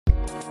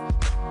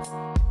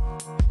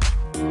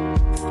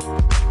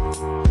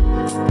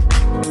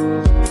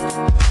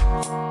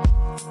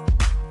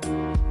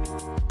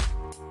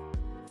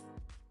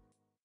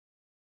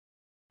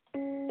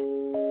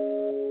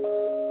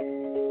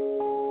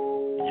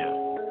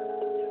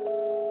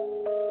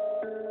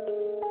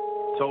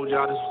Told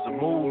y'all this was a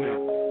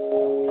movement.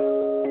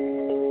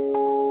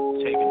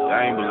 Taking over. I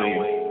ain't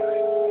believe it.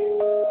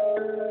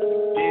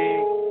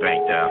 Yeah.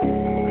 Banked out.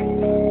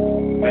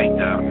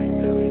 Banked out.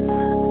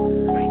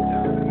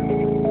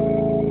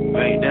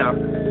 Banked out.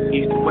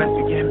 East and west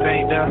we getting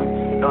banked out.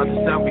 North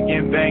and south we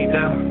getting banked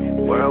out.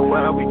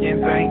 Worldwide we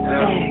getting banked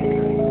out.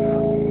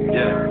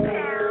 Yeah.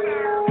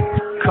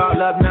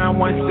 Call up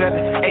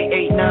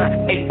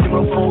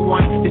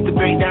 917-889-8041. It's the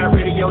Breakdown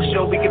Radio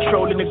Show. We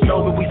controlling the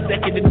globe and we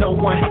second to no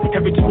one.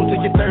 Every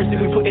Tuesday and Thursday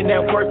we put in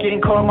that work in.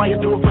 Call Maya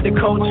through for the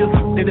culture.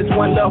 Then it's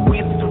One Love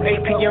Wednesday from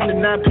 8 p.m.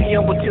 to 9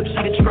 p.m. with Tipsy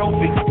the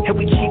Trophy. And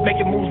we keep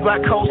making moves by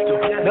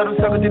coastal. Now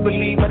them suckers didn't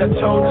believe what I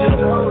told you.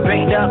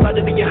 Banked out about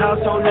to be your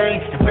household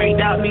name. And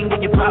banked out mean when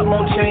you pop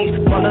more change.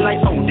 Falling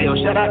like Odell.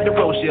 Shout out to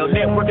Rochelle.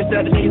 Network is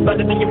Saturdays about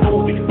to be your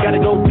movie.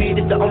 Gotta go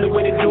big. It's the only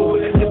way to do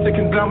it. It's a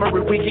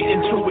conglomerate. We get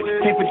into it.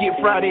 Can't forget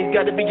Fridays,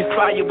 gotta be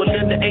inspired with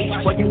Linda H.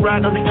 While you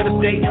ride on the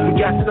interstate,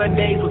 we got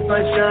Sundays with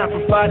sunshine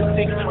from 5 to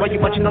 6. While you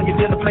munching on your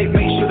dinner plate,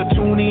 make sure to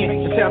tune in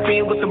and tap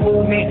in with the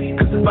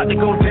movement, cause it's about to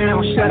go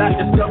down. Shout out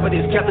to Discover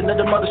this, captain of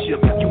the mothership.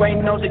 You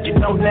ain't know that you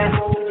know now.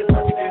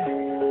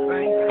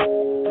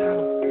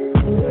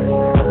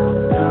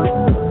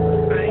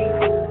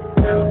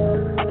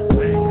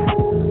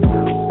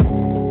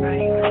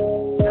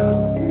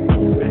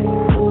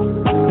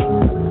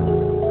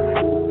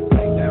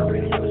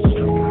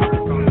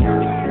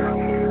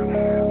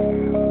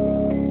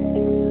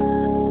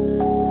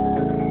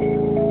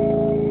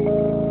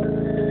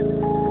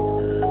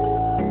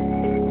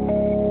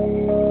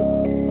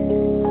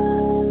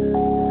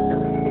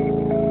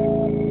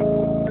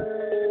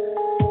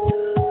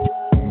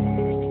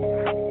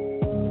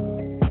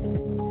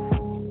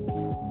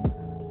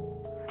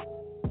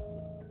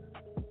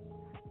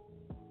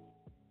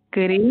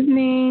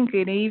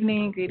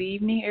 Good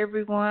evening,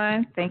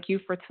 everyone. Thank you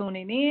for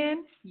tuning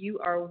in. You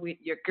are with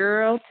your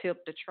girl,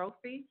 Tip the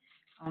Trophy,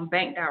 on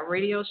Banked Out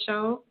Radio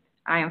Show.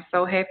 I am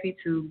so happy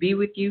to be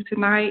with you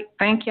tonight.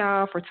 Thank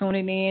y'all for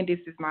tuning in.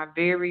 This is my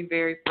very,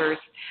 very first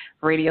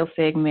radio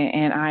segment,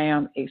 and I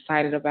am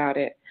excited about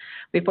it.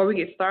 Before we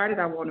get started,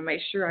 I want to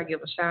make sure I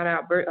give a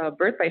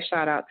birthday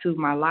shout out to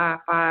my Live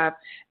 5,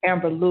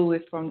 Amber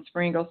Lewis from the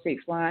Spring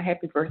 06 line.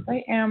 Happy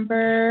birthday,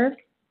 Amber.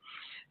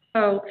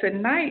 So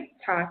tonight's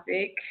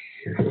topic,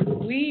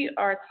 we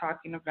are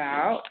talking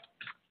about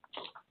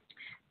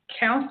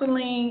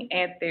counseling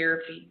and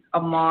therapy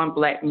among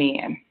Black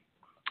men,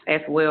 as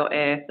well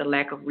as the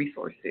lack of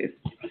resources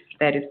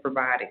that is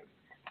provided.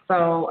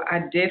 So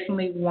I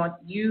definitely want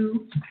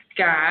you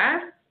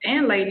guys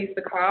and ladies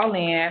to call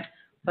in,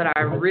 but I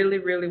really,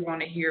 really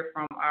want to hear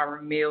from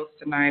our males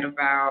tonight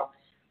about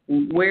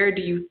where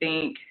do you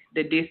think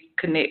the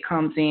disconnect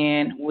comes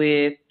in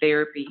with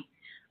therapy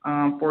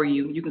for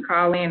you. You can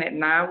call in at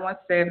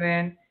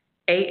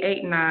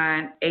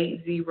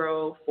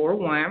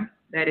 917-889-8041.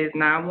 That is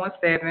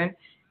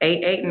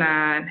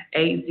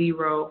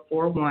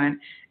 917-889-8041.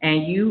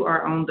 And you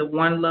are on the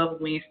One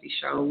Love Wednesday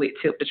show with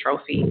Tip the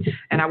Trophy.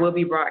 And I will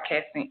be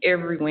broadcasting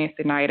every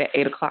Wednesday night at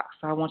 8 o'clock.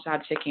 So I want y'all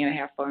to check in and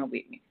have fun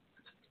with me.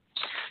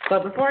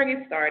 But before I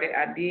get started,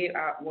 I did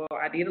a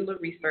little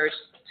research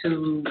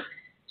to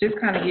just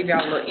kind of give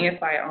y'all a little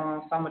insight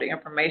on some of the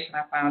information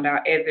I found out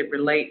as it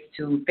relates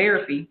to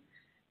therapy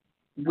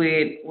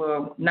with,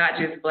 well, not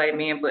just Black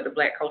men, but the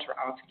Black culture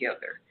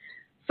altogether.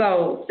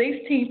 So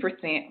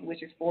 16%,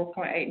 which is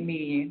 4.8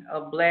 million,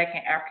 of Black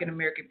and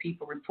African-American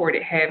people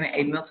reported having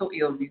a mental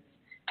illness,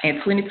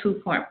 and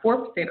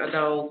 22.4% of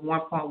those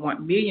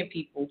 1.1 million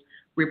people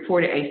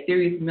reported a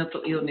serious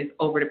mental illness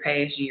over the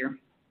past year.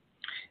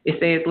 It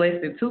says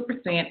less than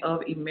 2%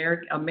 of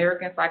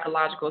American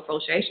Psychological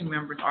Association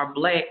members are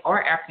Black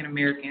or African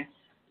American.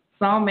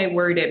 Some may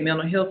worry that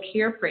mental health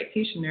care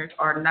practitioners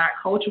are not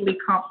culturally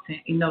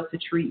competent enough to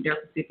treat their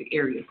specific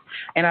areas.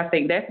 And I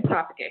think that's the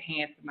topic at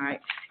hand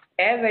tonight.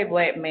 As a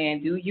Black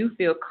man, do you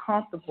feel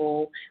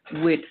comfortable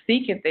with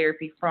seeking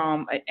therapy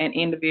from an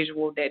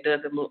individual that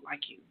doesn't look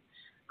like you,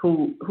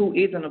 who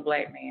isn't a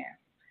Black man?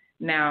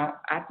 Now,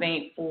 I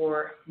think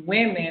for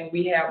women,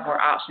 we have more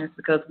options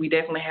because we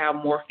definitely have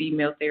more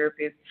female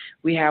therapists.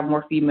 We have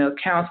more female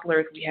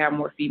counselors. We have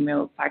more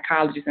female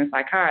psychologists and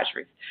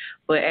psychiatrists.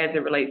 But as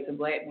it relates to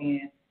Black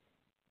men,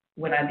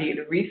 when I did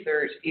the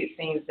research, it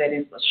seems that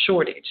it's a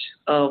shortage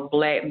of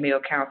Black male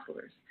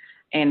counselors.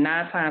 And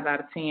 9 times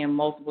out of 10,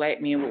 most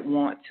Black men would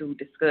want to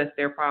discuss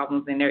their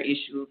problems and their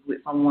issues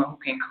with someone who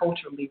can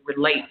culturally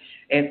relate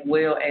as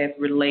well as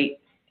relate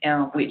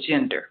with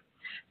gender.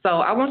 So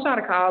I want y'all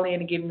to call in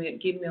and give me a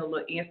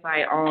little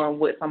insight on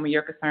what some of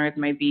your concerns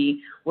may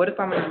be. What are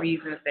some of the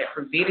reasons that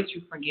prevented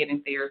you from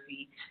getting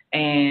therapy,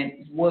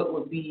 and what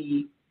would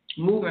be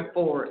moving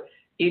forward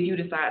if you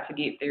decide to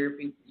get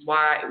therapy?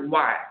 Why?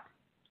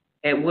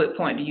 At what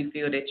point do you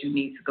feel that you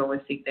need to go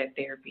and seek that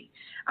therapy?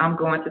 I'm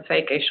going to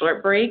take a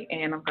short break,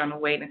 and I'm going to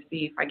wait and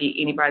see if I get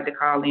anybody to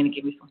call in and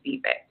give me some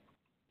feedback.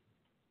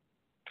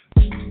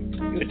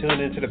 You're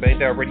tuned into the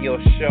Banged Out Radio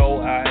Show.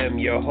 I am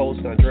your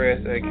host,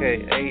 Andreas,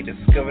 a.k.a.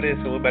 Discover This,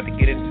 and we're about to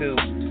get into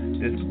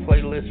this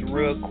playlist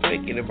real quick.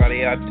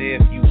 Anybody out there,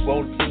 if you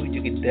want to,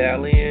 you can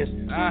dial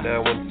in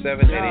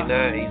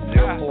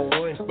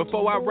 917-898-8041.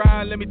 Before I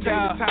ride, let me take the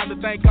time to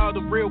thank all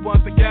the real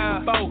ones that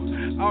came before.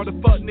 All the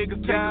fuck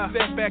niggas take a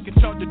step back and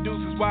chunk the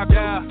deuces while I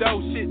close the door.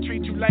 Shit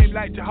treat you lame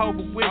like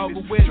Jehovah's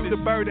Witness. Shoot the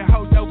bird and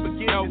hold no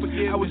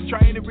forgiveness. I was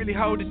trained to really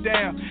hold it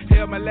down.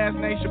 Hell, my last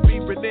name should be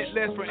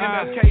relentless from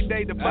MLK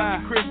Day to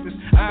fucking Christmas.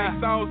 I make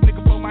songs,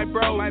 nigga, for my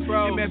bro.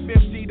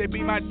 MFMC, they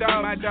be my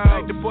dog. Like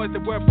the boys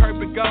that wear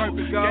purple gold.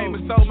 Game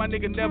of soul, my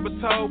nigga never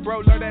told.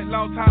 Bro, learned that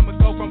long time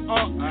ago from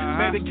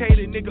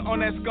medicated nigga on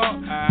that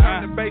skunk.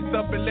 Turn the bass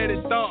up and let it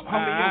thump.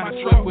 Homie, in my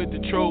truck with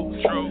the truth.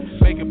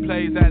 Making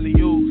plays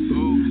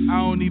alley-oops. I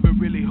don't even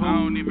really hoop.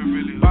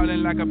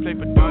 Ballin' like I play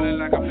for Ballin'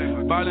 like I play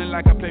for Duke. Ballin'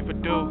 like I play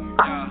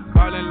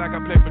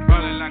for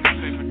Ballin' like I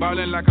play for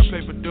Ballin' like I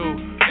play for Duke.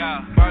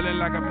 Ballin'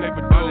 like I play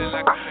for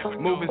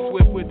Duke. Moving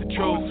swift with the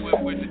truth.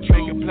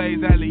 Making plays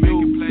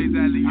alley-oops.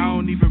 I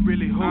don't even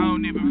really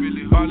hoop.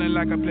 Ballin'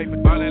 like I play for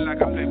Ballin'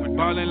 like I play for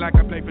Ballin' like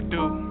I play for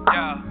Duke.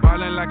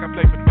 Ballin' like I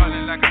play for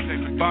Ballin' like I play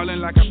for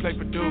Ballin' like I play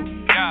for Duke.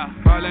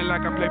 Ballin'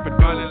 like I play for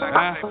Ballin' like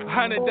I play for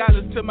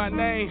 $100 to my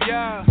name.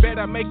 Bet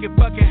I make it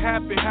fucking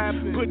happen.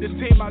 Put the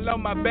team all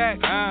on my back.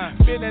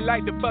 Feeling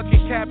like the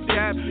fucking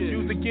captain.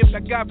 Use the gift I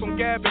got from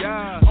Gabby.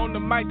 On the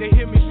mic they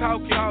hear me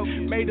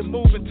talking. Made a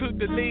move and took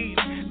the lead.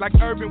 Like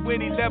Urban when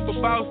he left for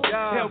Boston.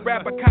 Hell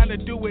rap I kinda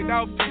do it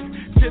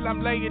often. Till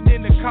I'm laying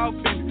in the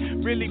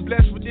coffin. Really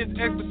blessed with this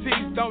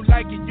expertise. Don't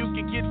like it, you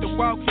can get the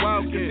walk.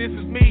 Cause this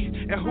is me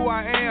and who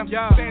I am.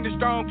 Standing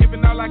strong,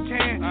 giving all I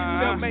can.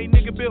 Self-made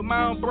nigga built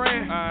my own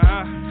brand.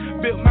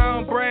 Built my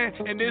own brand,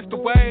 and it's the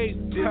way.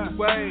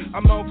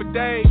 I'm on for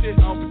days. Just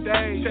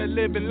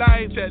living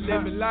life,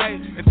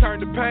 and turn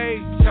the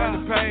page.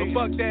 But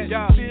fuck that,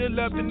 still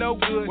up to no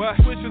good.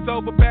 Switches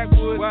over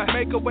backwards,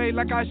 make a way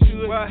like I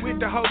should. With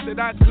the hopes that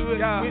I could,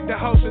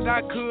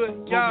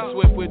 Moving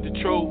swift with the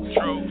truth,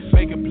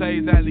 making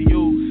plays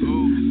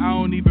alley-oops. I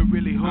don't even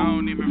really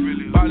hoop.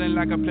 Ballin'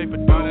 like I play for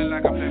Duke. Ballin'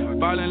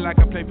 like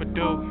I play for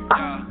Duke.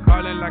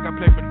 Ballin' like I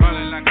play for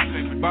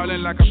Duke.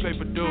 Ballin' like I play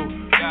for Duke.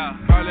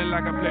 Ballin'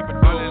 like I play for Duke.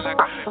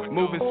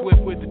 Moving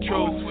swift with the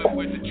truth.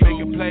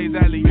 Making plays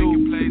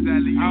alley-oops. I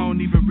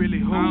don't even really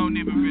hoop.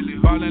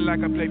 Ballin'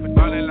 like I play for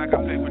Ballin' like I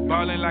play for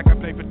Ballin' like I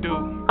play for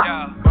Duke.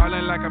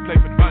 Ballin' like I play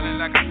for Ballin'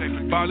 like I play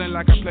for Ballin'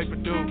 like I play for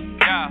Duke.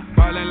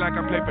 Ballin' like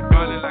I play for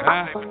Ballin' like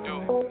I play for Duke.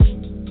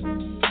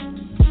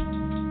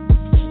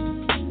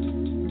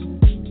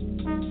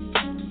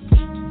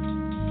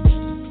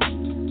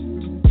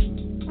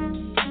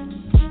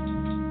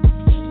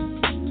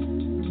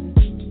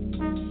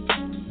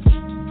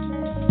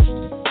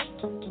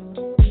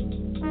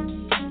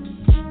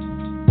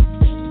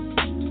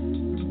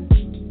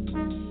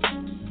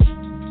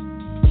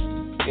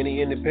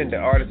 Any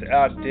independent artists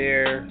out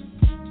there,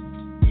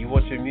 you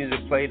want your music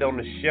played on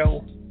the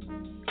show?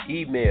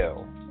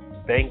 Email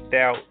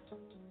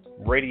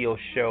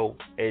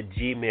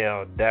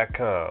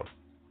bankedoutradioshow@gmail.com.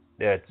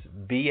 That's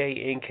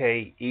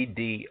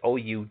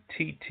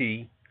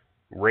BANKEDOUTT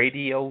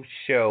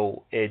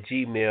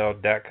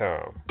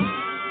radioshow@gmail.com.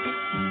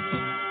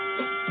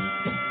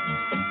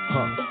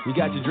 You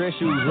got your dress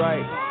shoes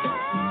right.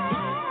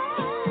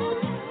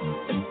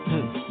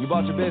 You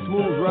bought your best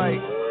moves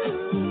right.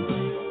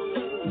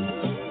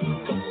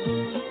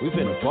 We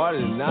finna party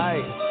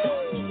tonight.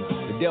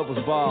 The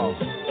Devil's Ball.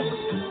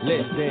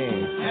 Let's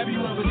dance. Have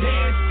you ever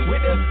danced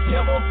with the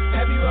devil?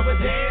 Have you ever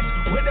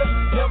danced with the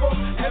devil?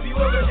 Have you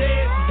ever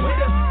danced with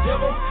the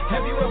devil?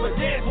 Have you ever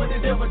danced with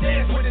the devil?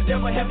 Dance with the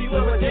devil. Have you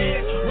ever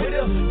danced with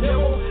the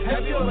devil?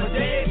 Have you ever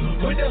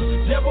danced with the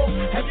devil?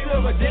 Have you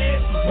ever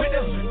danced with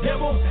the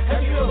devil?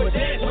 Have you ever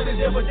danced with the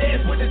devil?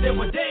 Dance with the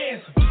devil.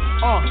 Dance.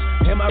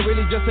 Am I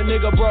really just a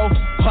nigga, bro?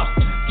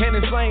 Can't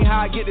explain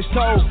how I get this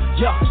told.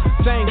 Yeah,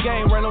 same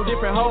game, run on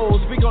different hoes.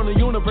 Speak on the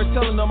universe,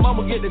 telling them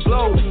I'ma get the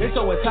glow. They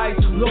so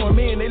enticed, luring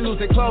me and they lose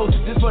their clothes.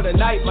 Just for the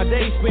night, my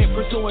days spent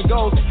pursuing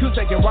goals. You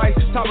taking rice,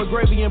 top of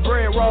gravy and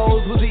bread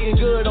rolls. Was eating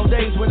good on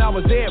days when I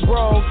was dead,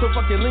 bro. So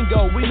fucking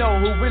lingo, we know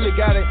who really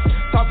got it.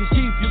 Talking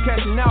cheap, you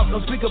cashing out,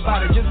 don't speak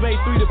about it. Just made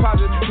 3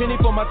 deposits, penny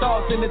for my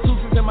thoughts and the 2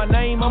 cents in my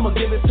name. I'ma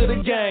give it to the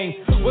game.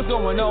 What's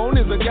going on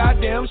is a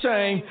goddamn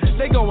shame.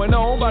 They going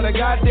on by the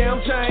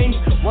goddamn chain.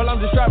 While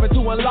I'm just striving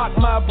to unlock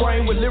my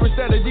brain with lyrics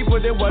that are deeper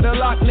than what a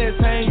Loch Ness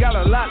hang. Got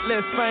a lot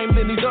less fame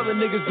than these other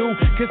niggas do.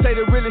 Can say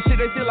the realest shit,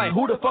 they feel like,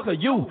 who the fuck are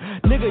you?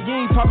 Nigga, you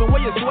ain't poppin'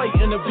 where you sway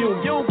interview.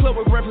 You don't club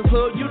with Breakfast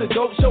Club, you the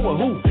dope, show a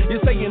who. You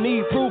say you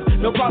need proof,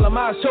 no problem,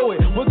 I'll show it.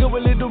 What good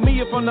will it do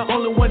me if I'm the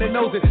only one that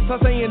knows it?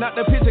 Stop saying not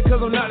the picture,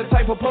 cause I'm not the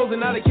type of posing.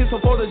 Not a kid so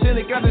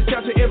photogenic, I just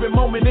capture every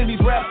moment in these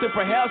raps, and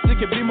perhaps it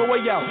can be my way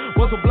out.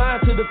 Was so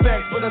blind to the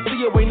facts, but I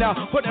see a way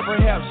now. Put that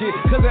perhaps shit,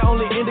 cause it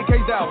only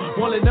indicates doubt.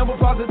 Won't let number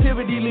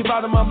positivity leave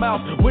out of my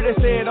mouth. With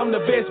that said, I'm the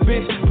best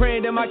bitch,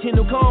 praying that my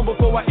kingdom come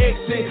before I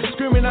exit.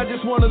 Screaming, I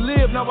just wanna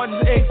live, now I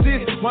just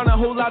exist. Want a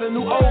whole lot of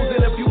new O's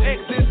and a few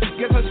X's.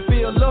 Guess I should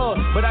feel love,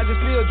 but I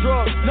just feel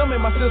drugs, numbing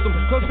my system.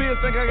 Cause feels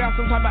think I got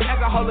some type of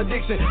alcohol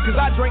addiction. Cause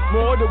I drink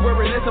more to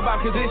worry less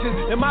about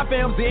conditions. And my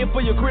fam's in for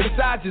your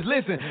criticize, just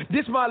listen.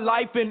 This my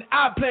life and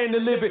I plan to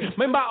live it.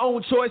 Make my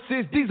own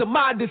choices, these are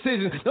my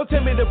decisions. Don't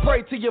tell me to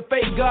pray to your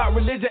fake God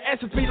religion. Ask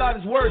to feel out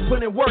his words,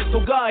 put in work so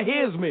God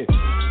hears me.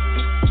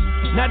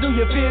 Now do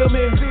you feel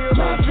me?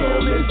 My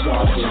soul is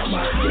off with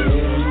my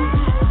skin.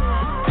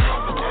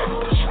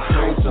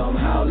 Pray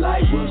somehow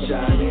light will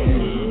shine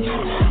in.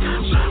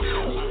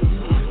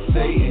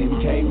 Satan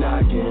came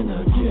knocking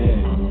again,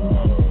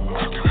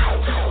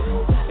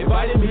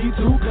 inviting me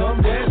to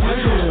come dance with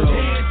him.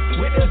 Dance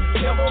with the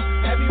devil,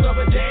 have you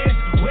ever danced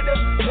with the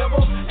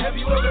devil? Have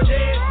you ever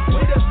danced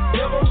with the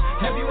devil?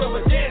 Have you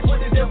ever danced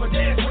with the devil?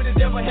 Dance with the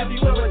devil, have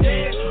you ever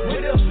danced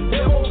with the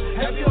devil?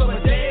 Have you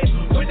ever danced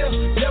with the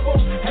devil?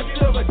 Have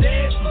you ever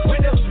danced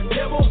with the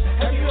devil?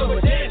 Have you ever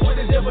danced with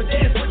the devil?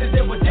 Dance with the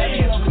devil,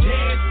 dance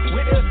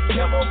with the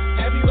devil.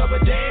 Have you ever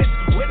danced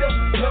with the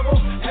devil?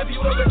 Have you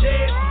ever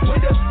danced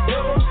with the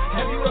devil?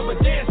 Have you ever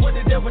danced with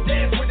the devil?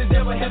 Dance with the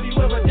devil. Have you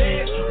ever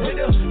danced with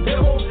the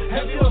devil?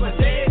 Have you ever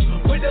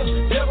danced with the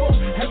devil?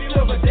 Have you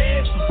ever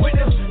danced with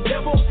the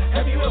devil?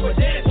 Have you ever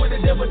danced with the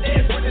devil?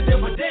 Dance with the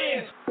devil,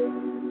 dance.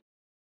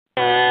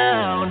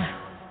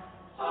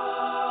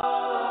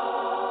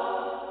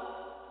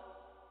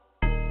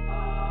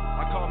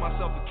 I call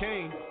myself a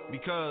king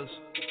because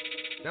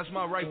that's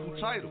my rightful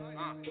title.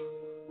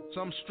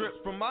 Some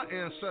stripped from my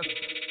ancestors.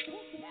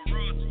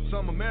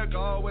 Some America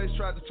always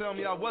tried to tell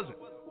me I wasn't.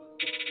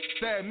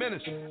 Sad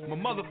Menace, I'm a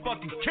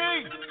motherfucking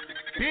king,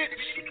 bitch.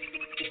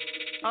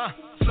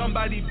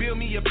 Somebody build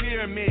me a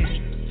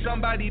pyramid.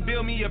 Somebody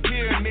build me a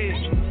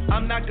pyramid.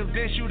 I'm not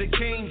convinced you the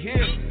king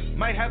here.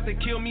 Might have to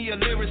kill me a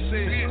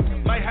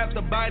lyricist. Might have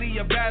to body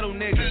a battle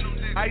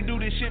nigga. I do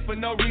this shit for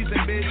no reason,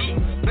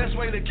 bitch. Best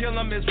way to kill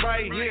him is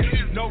right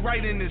here. No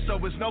right in this, so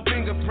it's no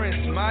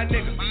fingerprints, my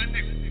nigga.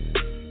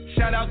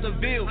 Shout out the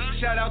Ville,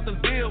 shout out the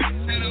Ville.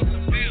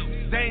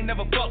 They ain't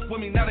never fuck with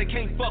me, now they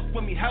can't fuck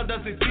with me. How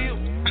does it feel?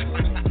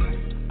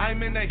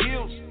 I'm in the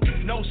hills,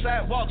 no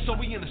sidewalk, so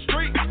we in the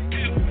street.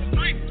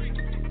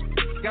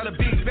 Got a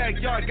big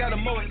backyard, gotta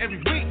mow it every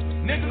week,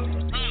 nigga.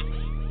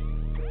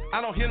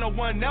 I don't hear no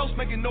one else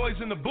making noise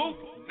in the booth.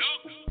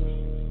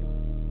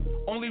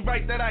 Only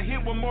right that I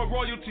hit with more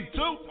royalty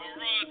too.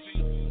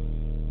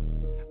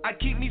 I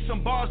keep me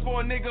some bars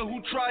for a nigga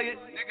who try it.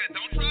 Nigga,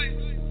 don't try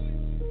it.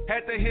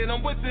 Had to hit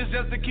them with this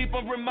just to keep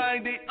them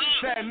reminded.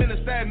 Sad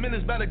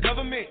minutes by the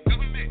government.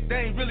 They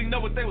ain't really know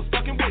what they was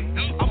fucking with.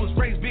 I was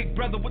raised big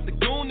brother with the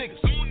goon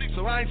niggas,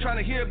 so I ain't trying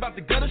to hear about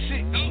the gutter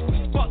shit.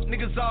 Fuck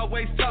niggas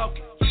always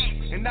talking,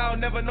 and I'll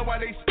never know why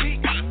they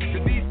speak.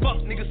 Cause these fuck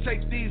niggas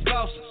take these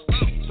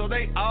losses, so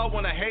they all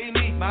wanna hate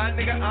me. My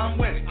nigga, I'm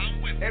winning.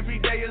 Every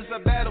day is a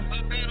battle.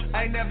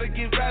 I never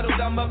get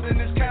rattled. I'm up in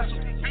this castle.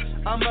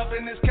 I'm up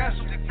in this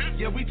castle.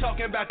 Yeah, we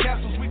talking about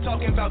castles. We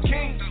talking about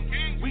kings.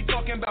 We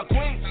talking about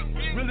queens.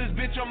 Realest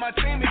bitch on my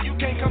team, and you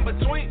can't come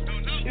between.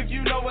 If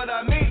you know what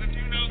I mean.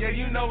 Yeah,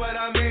 you know what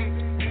I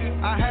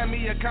mean. I had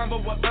me a combo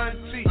with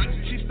Auntie.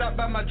 She stopped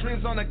by my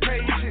dreams on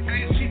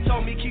occasion. She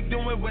told me keep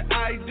doing what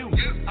I do.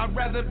 I'd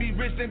rather be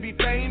rich than be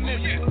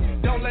famous.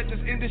 Don't let this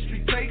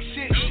industry take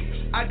shit.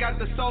 I got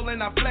the soul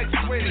and I flex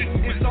with it.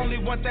 It's only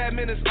 1,000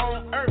 minutes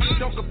on earth.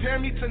 Don't compare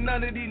me to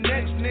none of these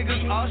next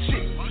niggas. Oh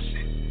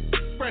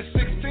shit. Fresh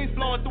 16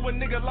 flowing through a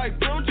nigga like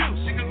prune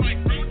juice.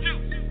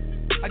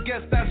 I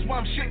guess that's why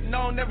I'm shitting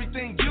on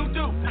everything you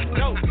do.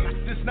 No,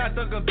 this not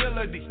the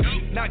ability.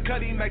 Not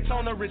Cuddy,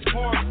 Mactona, Rich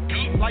Forrest.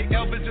 Like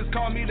Elvis just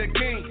called me the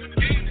king.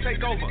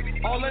 Take over,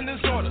 all in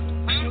this order.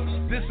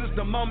 This is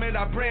the moment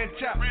I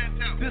branch out.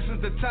 This is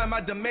the time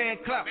I demand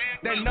clout.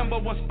 That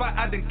 #1 spot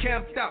I done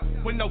camped out.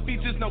 With no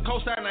features, no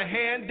cosign, a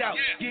handout.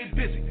 Get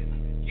busy.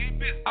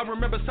 I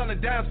remember selling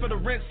dimes for the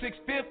rent,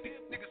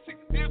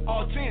 $650.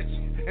 All tents.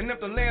 And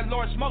if the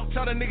landlord smoke,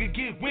 tell the nigga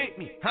get with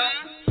me, huh?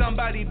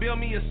 Somebody build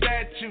me a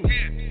statue.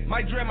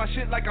 Might dread my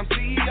shit like I'm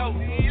CEO.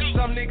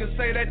 Some niggas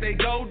say that they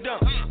go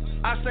dumb.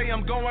 I say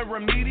I'm going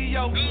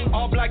remedial.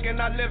 All black and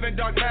I live in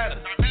dark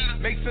matter.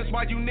 Makes sense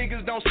why you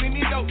niggas don't see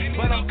me though.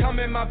 But I'm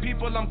coming, my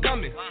people, I'm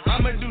coming.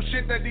 I'ma do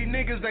shit that these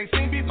niggas ain't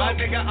seen before. My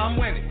nigga, I'm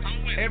winning.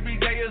 Every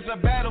day is a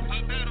battle.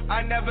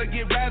 I never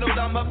get rattled.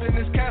 I'm up in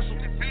this castle.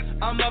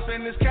 I'm up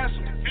in this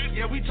castle.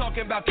 Yeah, we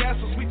talking about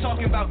castles. We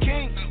talking about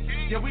kings.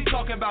 Yeah, we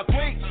talking about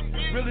queens.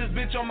 Realest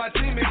bitch on my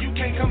team, and you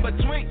can't come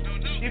between.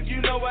 If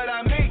you know what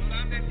I mean.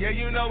 Yeah,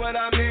 you know what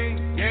I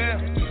mean. Yeah.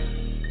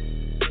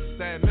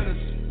 Sad minutes.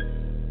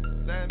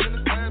 Sad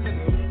minutes, sad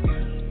minutes.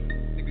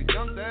 Nigga,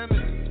 young sad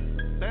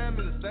minutes. Sad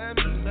minutes, sad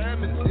minutes, sad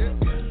minutes, yeah.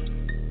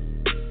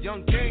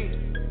 Young king.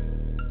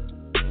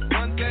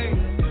 One thing.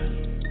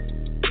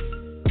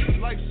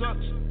 Life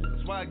sucks.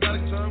 That's why I gotta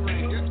turn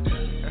ring, yeah.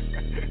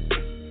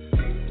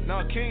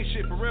 Nah, king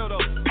shit for real though.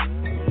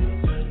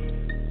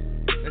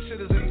 That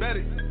shit is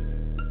embedded.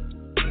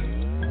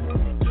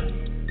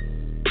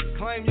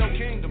 Claim your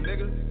kingdom,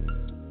 nigga.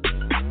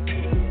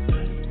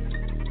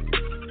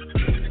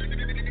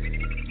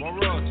 More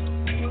royalty.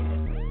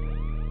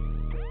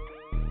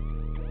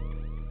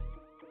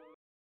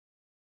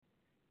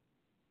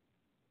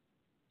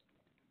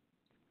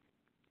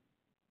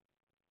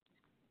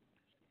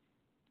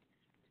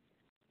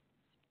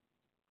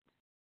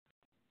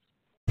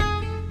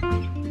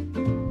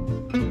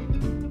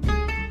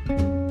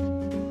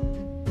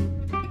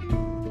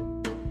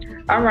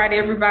 All right,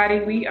 everybody,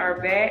 we are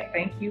back.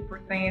 Thank you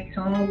for staying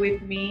tuned with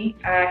me.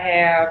 I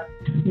have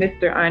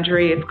Mr.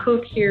 Andreas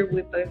Cook here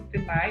with us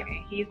tonight,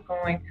 and he's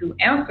going to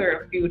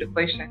answer a few of the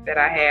questions that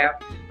I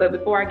have. But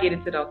before I get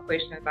into those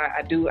questions,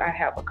 I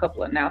have a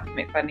couple of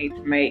announcements I need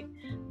to make.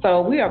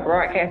 So we are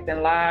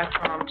broadcasting live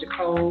from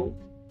Jacob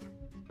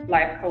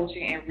Life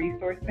Coaching and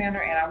Resource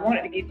Center, and I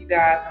wanted to give you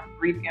guys some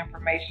brief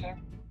information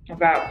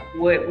about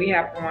what we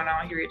have going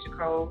on here at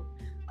Jacob.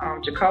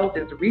 Jacob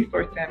is a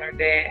resource center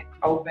that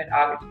opened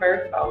August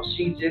 1st, so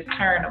she just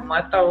turned a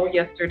month old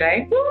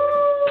yesterday.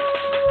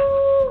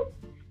 Woo!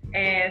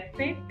 And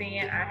since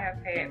then, I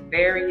have had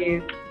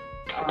various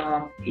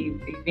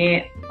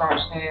events,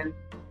 functions,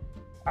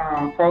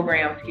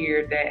 programs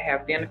here that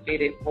have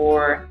benefited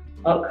for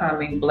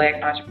upcoming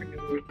Black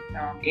entrepreneurs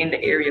in the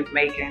area of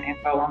Macon, and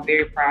so I'm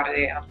very proud of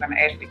that. I'm going to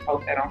actually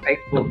post that on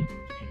Facebook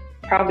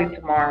probably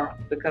tomorrow,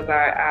 because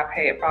I've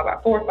had probably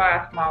about 4 or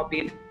 5 small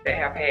businesses that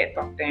have had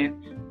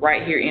something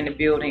right here in the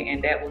building,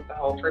 and that was the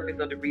whole purpose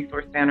of the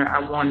resource center. I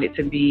wanted it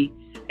to be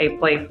a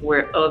place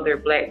where other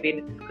Black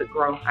businesses could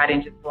grow. I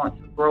didn't just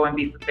want to grow and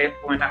be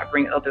successful and not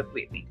bring others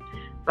with me.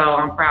 So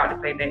I'm proud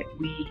to say that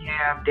we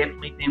have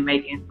definitely been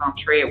making some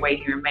treadway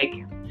here in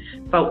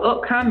Macon. So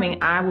upcoming,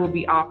 I will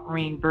be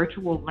offering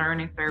virtual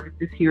learning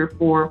services here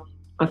for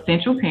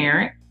essential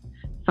parents.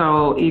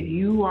 So if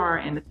you are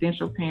an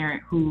essential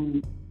parent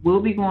who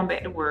will be going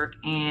back to work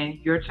and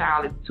your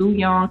child is too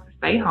young to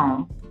stay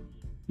home,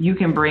 you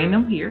can bring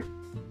them here.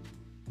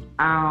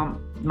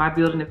 My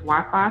building is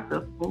Wi-Fi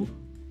accessible.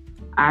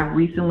 I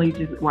recently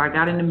I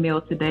got in the mail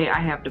today, I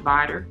have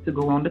dividers to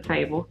go on the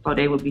table so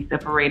they will be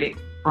separated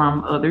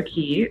from other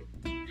kids.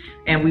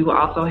 And we will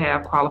also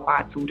have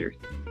qualified tutors.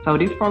 So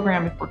this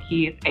program is for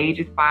kids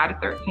ages 5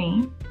 to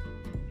 13.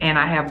 And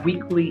I have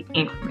weekly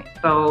increments.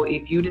 So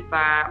if you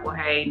decide, well,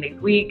 hey,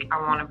 next week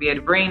I want to be able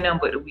to bring them,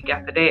 but the week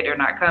after that they're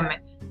not coming,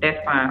 that's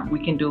fine.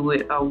 We can do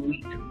it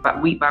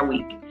week by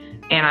week.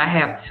 And I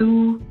have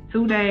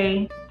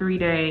 2-day,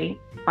 3-day,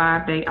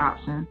 5-day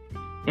options,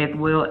 as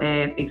well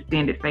as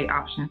extended stay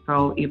options.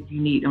 So if you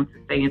need them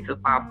to stay until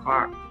 5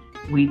 o'clock,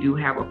 we do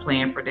have a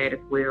plan for that as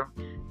well.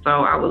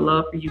 So I would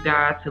love for you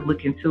guys to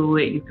look into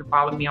it. You can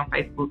follow me on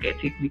Facebook at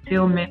Tiffany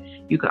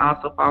Tillman. You can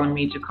also follow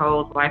me at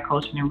Jacob's Life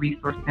Coaching and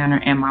Resource Center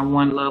and my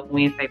One Love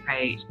Wednesday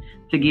page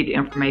to get the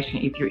information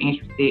if you're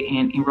interested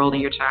in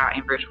enrolling your child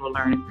in virtual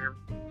learning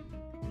services.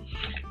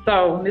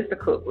 So, Mr.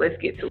 Cook, let's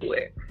get to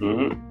it.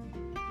 Mm-hmm.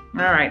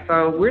 All right,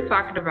 so we're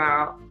talking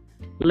about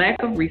lack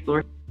of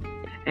resources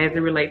as it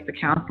relates to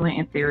counseling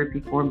and therapy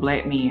for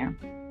Black men.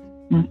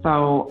 And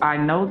so I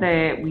know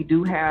that we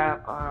do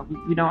have,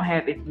 we don't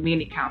have as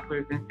many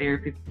counselors and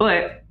therapists,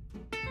 but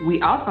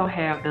we also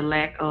have the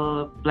lack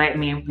of Black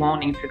men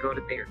wanting to go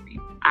to therapy,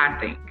 I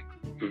think.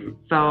 Mm-hmm.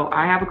 So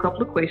I have a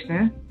couple of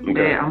questions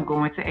that I'm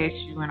going to ask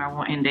you,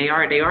 and they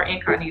are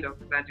incognito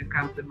because I just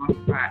kind of put them on the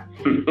spot.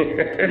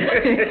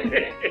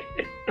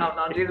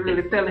 I'm just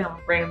really telling him,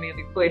 bringing me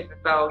these questions.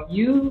 So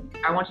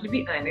I want you to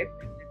be honest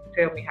and just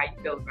tell me how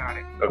you feel about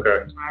it. Okay.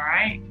 All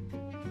right.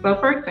 So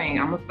first thing,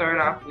 I'm gonna start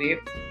off with,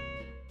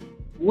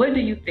 what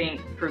do you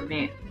think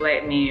prevents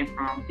Black men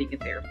from seeking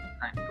therapy,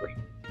 honestly?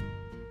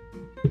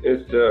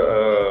 It's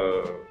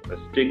a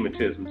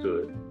stigmatism to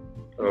it.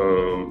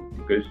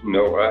 Because,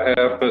 I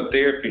have a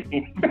therapy.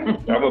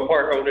 I'm a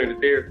part owner in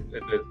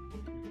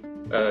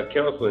the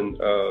counseling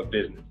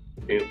business.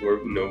 And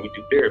we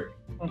do therapy.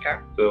 Okay.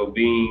 So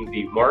being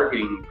the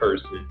marketing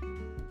person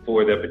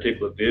for that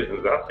particular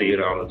business, I see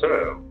it all the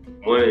time.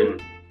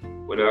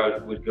 When I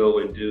would go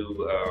and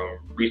do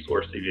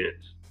resource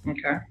events,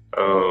 okay.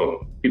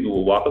 People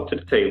will walk up to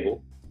the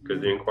table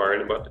because they're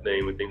inquiring about the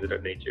name and things of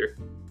that nature.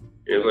 And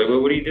it's like,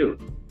 well, what do you do?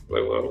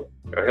 Like, well,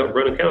 I help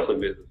run a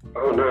counseling business.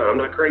 Oh, no, I'm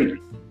not crazy.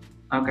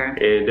 Okay.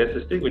 And that's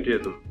a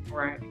stigmatism.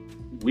 Right.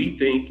 We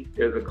think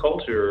as a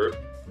culture,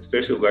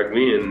 especially Black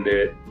men,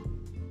 that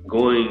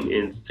going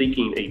and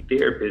seeking a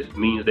therapist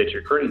means that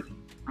you're crazy.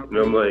 Okay. And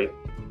I'm like,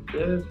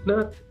 that's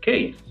not the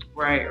case.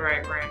 Right.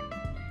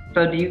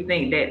 So do you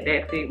think that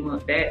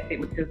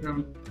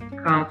stigmatism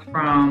comes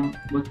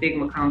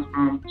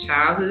from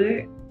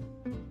childhood,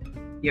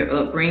 your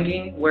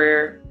upbringing,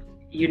 where,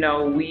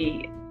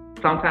 we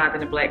sometimes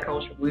in the Black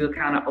culture, we'll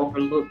kind of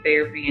overlook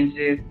therapy and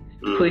just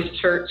push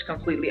church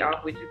completely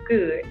off, which is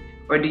good?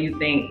 Or do you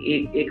think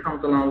it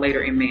comes along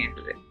later in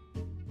manhood?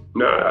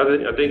 No, I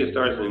think it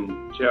starts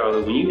in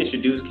childhood. When you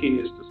introduce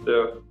kids to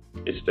stuff,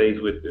 it stays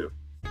with them.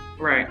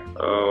 Right.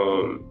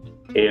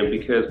 And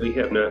because we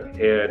have not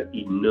had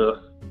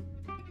enough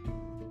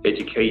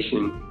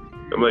education.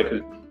 I'm like,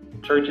 'cause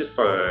church is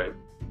fine,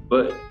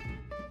 but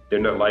they're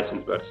not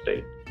licensed by the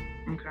state.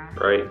 Okay.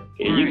 Right?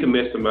 And you can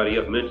mess somebody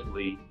up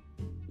mentally,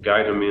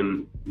 guide them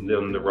in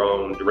the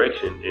wrong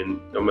direction.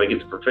 And I'm like,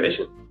 it's a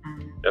profession.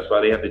 That's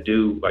why they have to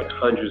do like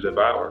hundreds of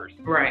hours.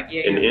 Right.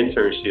 Yeah. In the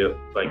internship,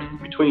 like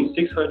between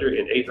 600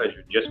 and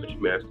 800 just for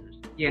your masters.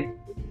 Yeah.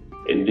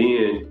 And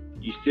then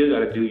you still got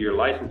to do your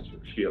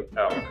licenseship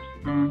hours.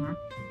 Mm-hmm.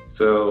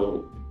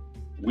 So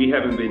we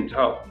haven't been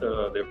taught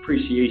the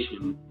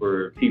appreciation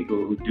for people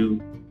who do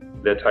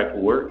that type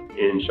of work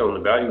and shown the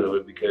value of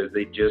it because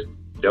they just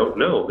don't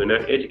know. They're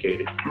not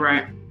educated.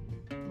 Right.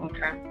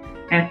 Okay.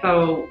 And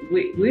so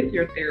with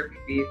your therapy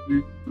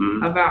business,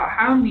 about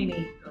how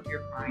many of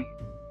your clients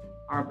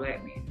are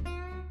Black men?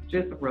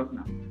 Just a rough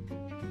number.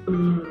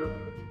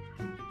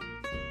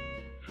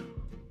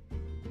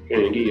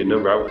 Can't give you a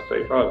number. I would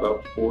say probably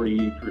about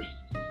 40%.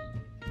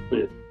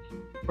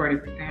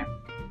 40%?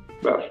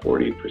 About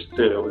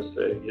 40%, I would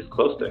say. It's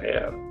close to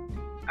half.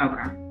 Okay.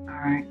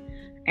 All right.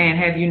 And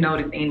have you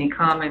noticed any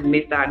common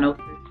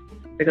misdiagnosis?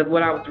 Because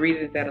what I was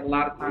reading is that a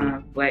lot of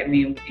times Black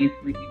men will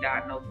instantly be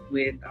diagnosed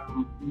with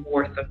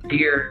more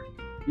severe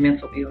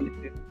mental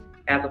illnesses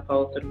as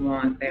opposed to the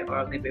ones that are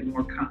a little bit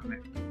more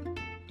common.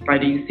 Or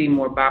do you see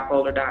more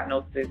bipolar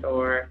diagnosis,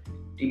 or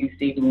do you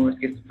see more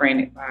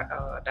schizophrenic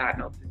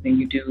diagnosis than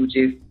you do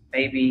just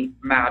maybe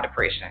mild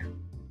depression?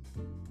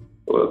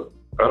 Well,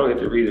 I don't get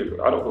to read it.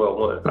 I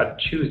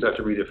choose not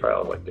to read the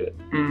files like that.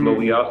 Mm-hmm. But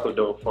we also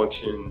don't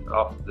function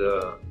off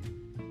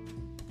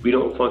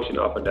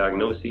of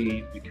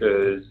diagnoses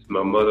because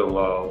my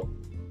mother-in-law,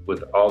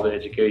 with all the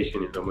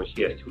education and when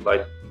she has 2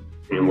 licenses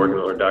and working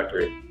on her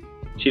doctorate,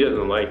 she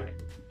doesn't like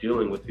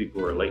dealing with people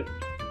who are late.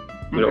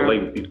 We don't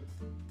label people.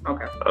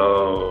 Okay.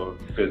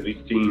 Because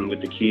we've seen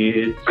with the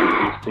kids,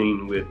 we've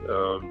seen with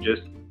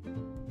just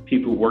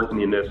people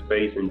working in that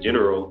space in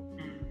general,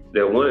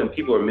 that one,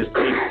 people are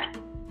mislabeled.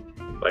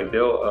 Like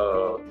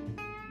they'll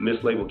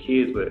mislabel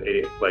kids with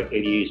like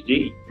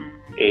ADHD,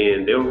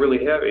 and they don't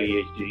really have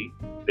ADHD.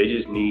 They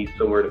just need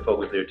somewhere to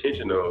focus their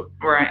attention on.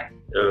 Right.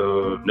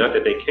 Not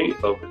that they can't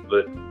focus,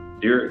 but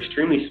they're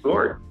extremely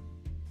smart,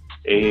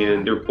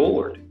 and they're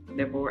bored.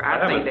 They're bored. I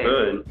have a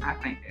son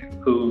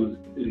who's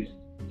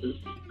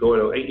going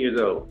on 8 years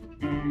old.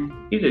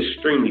 Mm-hmm. He's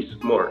extremely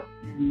smart.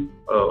 Mm-hmm.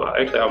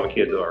 Actually, all my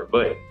kids are,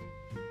 but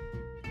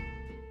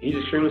he's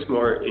extremely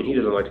smart, and he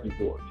doesn't like to be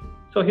bored.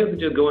 So he'll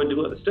just go and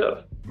do other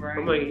stuff. Right.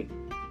 I'm like,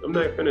 I'm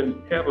not going to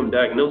have him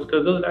diagnosed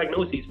because those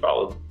diagnoses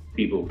follow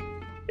people,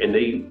 and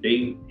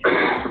they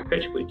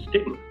perpetuate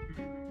stigma.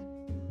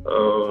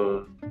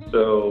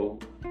 So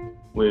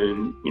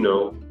when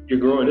you're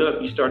growing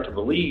up, you start to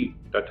believe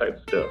that type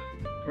of stuff.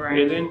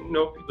 Right. And then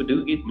people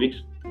do get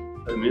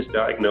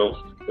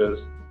misdiagnosed because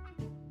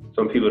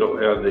some people don't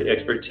have the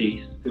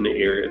expertise in the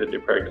area that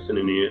they're practicing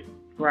in.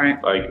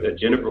 Right. Like a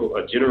general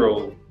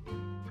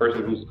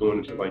person who's going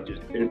into like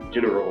just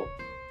general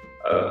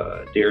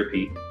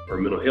therapy or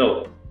mental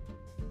health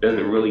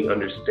doesn't really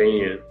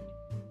understand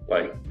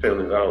like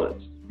family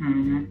violence.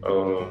 Mm-hmm.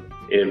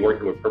 And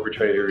working with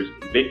perpetrators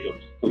and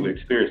victims who've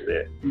experienced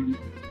that. Mm-hmm.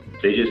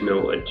 They just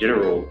know a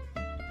general,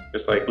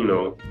 it's like, I'm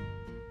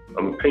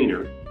a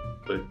painter,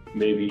 but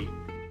maybe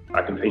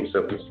I can paint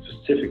something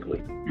specifically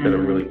that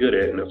I'm really good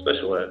at and I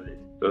specialize in.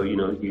 So, you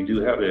do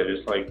have that.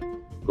 It's like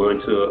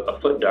going to a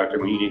foot doctor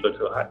when you need to go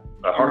to a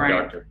heart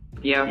doctor.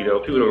 Yeah.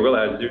 People don't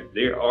realize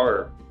there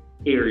are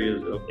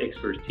areas of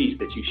expertise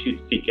that you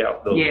should seek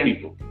out those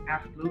people.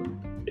 Absolutely.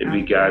 And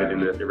be guided in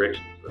that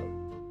direction. So.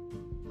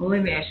 Well,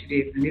 let me ask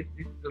you this, and this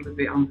is a little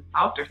bit on the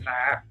softer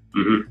side.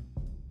 Mm-hmm.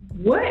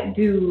 What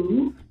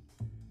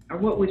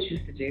would you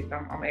suggest?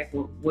 I'm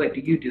asking, what do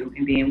you do?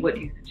 And then what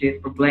do you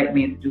suggest for Black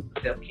men to do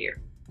for self-care?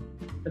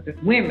 Because as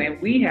women,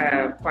 we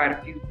have quite a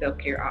few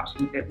self-care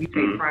options that we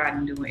take pride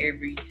in doing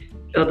every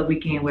other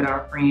weekend with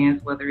our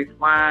friends, whether it's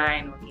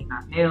wine or getting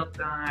our nails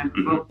done,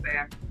 or both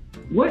bath.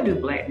 What do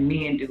Black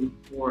men do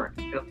for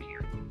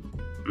self-care?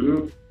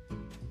 Mm-hmm.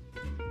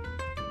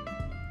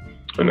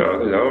 No,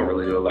 because I don't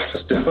really do a lot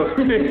of stuff.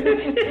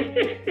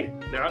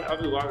 Now,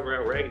 I'll be walking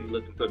around raggedy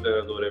looking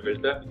sometimes or whatever.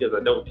 It's not because I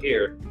don't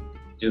care,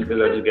 just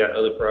because I just got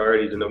other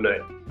priorities and I'm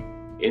not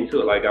into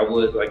it like I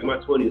was like in my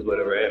 20s,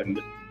 whatever. I had a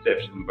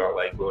misconception about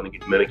like going to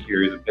get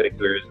manicures and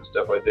pedicures and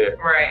stuff like that.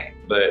 Right.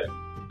 But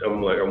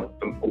I'm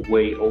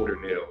way older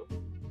now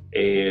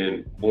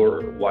and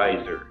more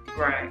wiser.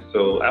 Right.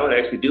 So I would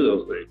actually do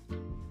those things.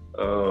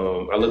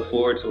 I look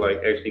forward to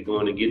like actually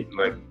going and getting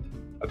like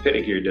a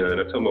pedicure done.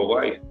 I told my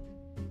wife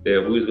that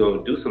we was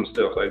going to do some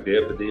stuff like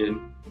that, but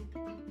then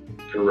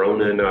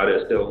Corona and all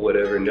that stuff,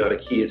 whatever, and now the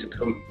kids are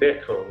coming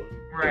back home.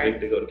 Right.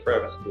 They go to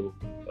private school.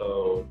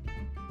 So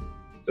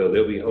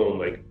they'll be home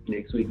like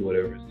next week or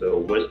whatever. So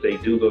once they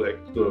do go back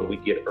to school and we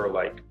get our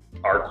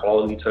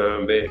quality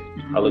time back,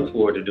 I look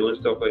forward to doing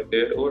stuff like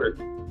that. Or,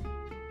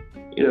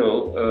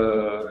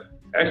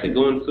 actually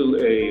going to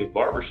a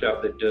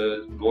barbershop that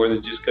does more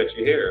than just cut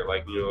your hair.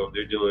 Like,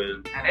 they're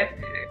doing that's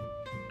good.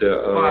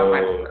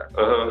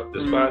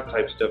 the spa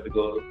type stuff to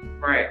go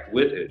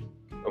with it.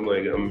 I'm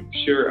like, I'm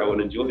sure I would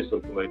enjoy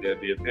something like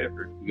that being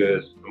pampered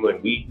because I'm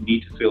like, we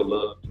need to feel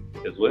loved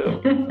as well,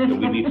 and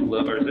we need to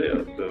love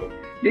ourselves. So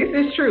this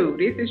is true.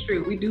 We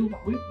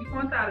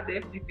want y'all to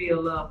definitely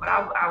feel love. But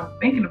I was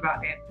thinking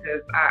about that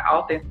because I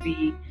often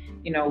see,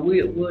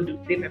 we'll do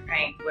sip and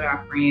paint with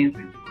our friends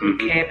and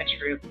cabin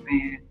trips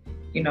and,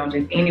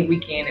 just any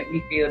weekend that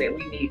we feel that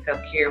we need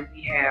self-care.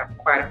 We have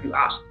quite a few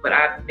options, but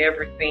I've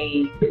never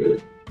seen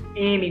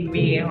any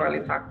men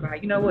hardly talk about,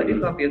 this is going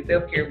to be a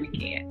self-care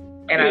weekend.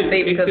 And I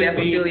think because that's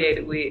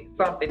affiliated with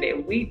something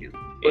that we do.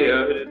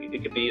 Yeah,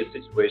 it could be a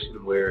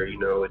situation where,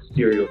 it's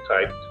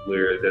stereotyped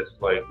where that's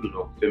like,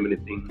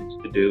 feminine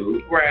things to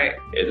do. Right.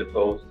 As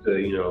opposed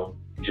to,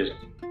 just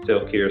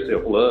self-care,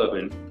 self-love.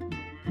 And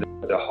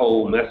the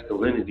whole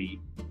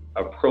masculinity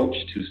approach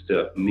to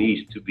stuff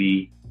needs to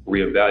be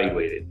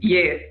reevaluated.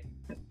 Yes,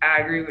 I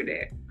agree with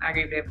that.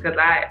 Because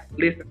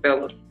listen,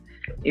 fellas,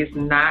 it's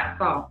not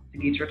soft to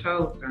get your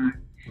toes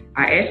done.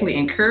 I actually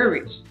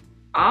encourage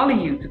all of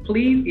you to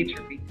please get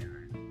your feet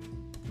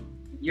done.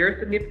 Your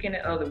significant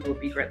other will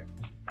be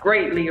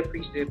greatly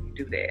appreciative if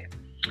you do that.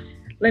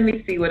 Let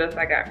me see what else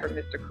I got from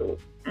Mr. Cook.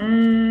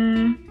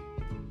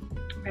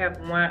 I have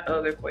one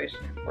other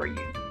question for you.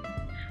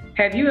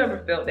 Have you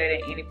ever felt that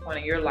at any point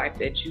in your life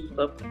that you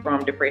suffer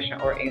from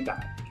depression or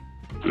anxiety?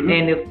 Mm-hmm.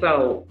 And if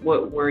so,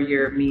 what were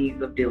your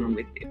means of dealing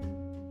with it?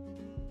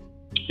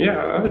 Yeah,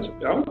 I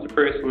was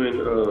depressed when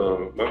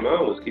my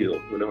mom was killed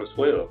when I was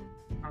 12.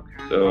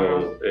 Okay.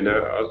 So, and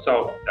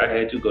I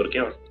had to go to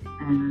counseling.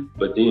 Mm-hmm.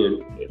 But then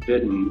it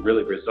didn't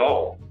really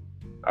resolve.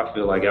 I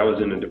feel like I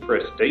was in a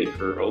depressed state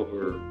for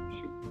over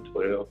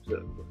 12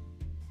 to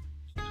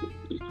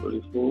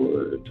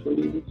 24,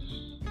 20,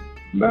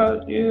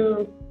 about,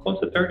 close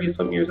to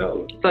 30-some years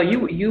old. So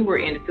you were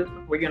in the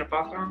system? Were you in a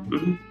foster home?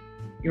 Mm-hmm.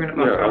 You were in a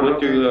foster home? I went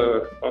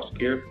through foster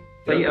care.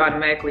 So you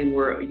automatically you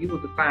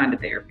was assigned to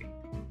therapy?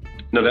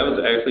 No, that was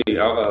actually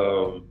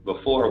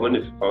before I went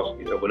into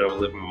foster care, when I was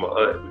living with my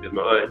aunt, because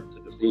my aunt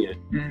took us in,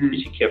 and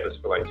she kept us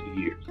for like 2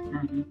 years.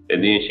 Mm-hmm.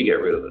 And then she got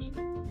rid of us.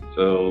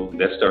 So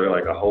that started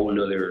like a whole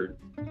nother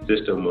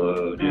system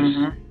of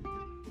just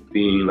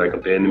being like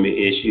abandonment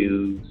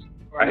issues.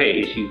 Right. I had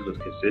issues with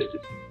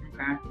consistency.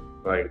 Okay.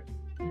 Like,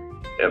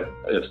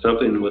 if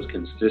something was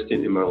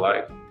consistent in my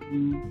life,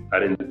 I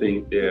didn't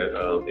think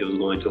that it was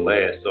going to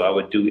last. So I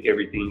would do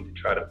everything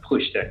to try to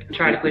push that consistency.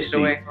 Try to push it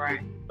away, right.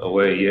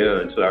 Away,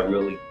 yeah, until I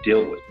really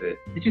dealt with it.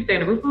 Did you stay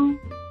in a group home?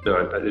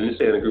 No, I didn't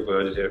stay in a group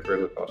home. I just had a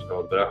regular foster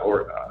home. But I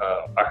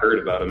heard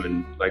about them,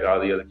 and like all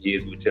the other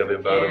kids would tell me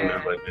about them, and I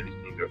was like, man,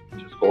 these things are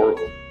just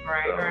horrible.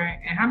 Right.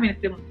 And how many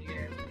siblings do you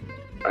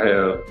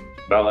have?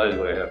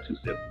 Biologically, I have 2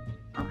 siblings.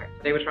 Okay,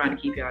 so they were trying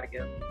to keep y'all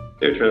together.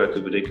 They were trying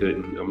to, but they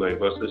couldn't. I'm like,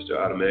 my sister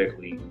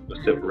automatically was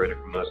separated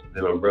from us. And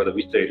then my brother,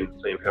 we stayed in the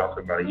same house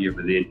for about a year,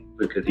 but then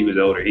because he was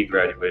older, he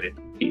graduated,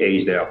 he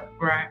aged out.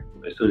 Right.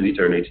 As soon as he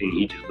turned 18,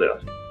 he just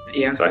left.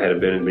 Yeah. So I had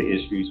abandonment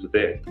issues with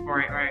that.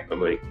 Right.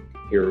 I'm like,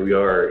 here we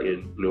are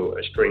in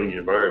a strange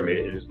environment,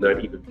 and it's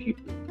not even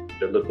people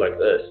that look like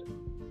us.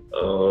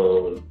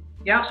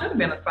 Y'all should have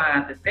been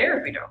assigned to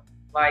therapy though,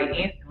 like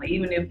instantly,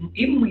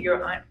 even when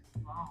your aunt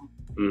was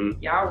wrong,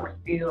 y'all were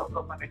still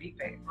up under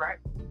defect, right?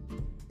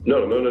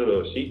 No.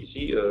 She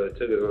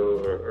took it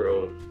on her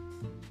own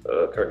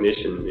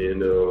cognition,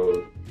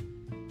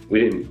 and we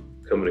didn't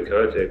come into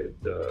contact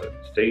with the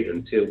state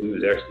until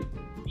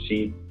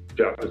she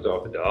dropped us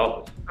off at the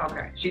office.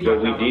 Okay, she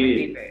dropped us off at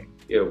the defect.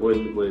 Yeah,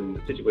 when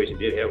the situation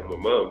did happen with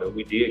my mom, though,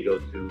 we did go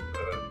to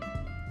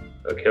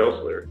a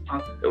counselor,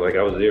 and like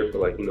I was there for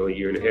like a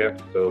year and a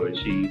half or so, and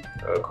she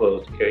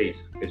closed the case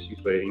because she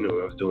said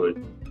I was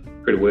doing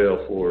pretty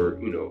well for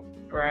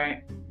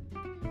right.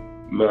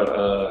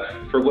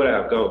 For what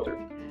I've gone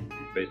through,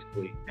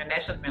 basically. And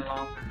that should have been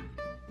long term.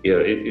 Yeah,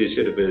 it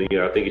should have been.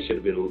 I think it should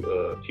have been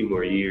a few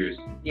more years.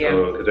 Yeah.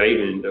 Because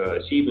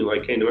she even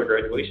like came to my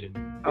graduation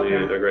when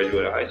I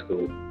graduated high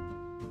school,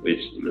 which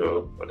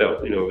I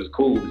thought it was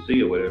cool to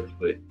see or whatever.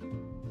 But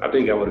I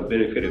think I would have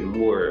benefited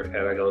more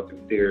had I gone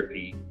through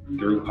therapy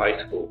through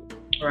high school.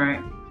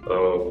 Right.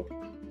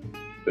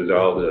 Because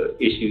all the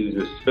issues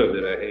and stuff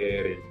that I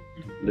had, and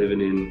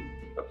living in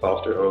a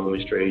foster home,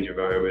 a strange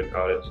environment,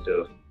 all that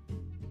stuff.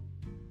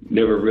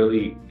 Never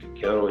really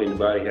count on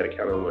anybody, had to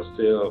count on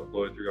myself,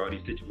 going through all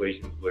these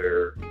situations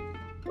where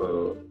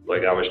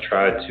like I was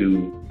trying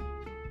to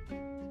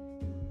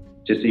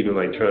just even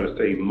like trying to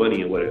save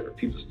money or whatever.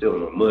 People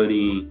stealing my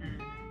money,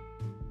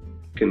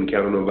 couldn't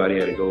count on nobody,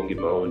 had to go and get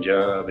my own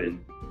job and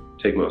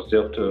take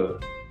myself to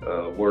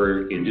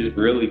work and just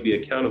really be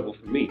accountable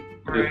for me.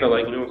 I just felt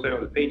like, I was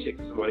a paycheck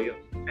for somebody else.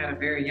 At a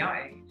very young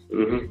age.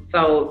 Mm-hmm.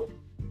 So,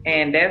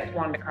 and that's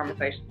one of the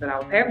conversations that I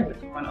was having with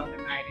someone the other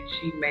night, and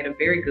she made a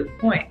very good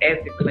point as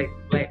it relates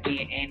to Black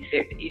men and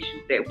the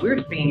issues that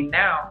we're seeing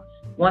now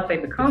once they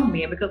become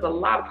men, because a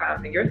lot of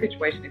times in your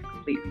situation it's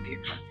completely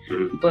different.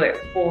 Mm-hmm. But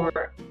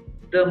for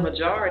the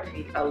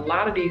majority, a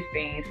lot of these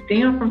things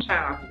stem from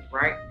childhood,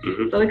 right?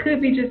 Mm-hmm. So it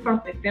could be just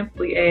something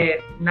simply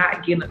as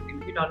not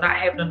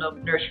having enough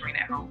nurturing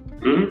at home,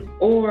 mm-hmm.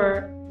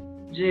 or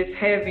just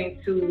having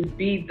to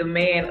be the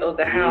man of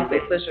the house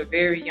at such a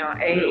very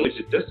young age. Yeah, which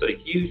is just a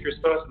huge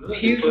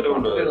responsibility to put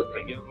on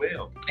a young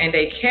male. And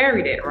they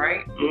carry that,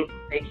 right? Mm-hmm.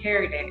 They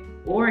carry that.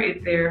 Or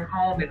if their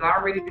home is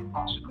already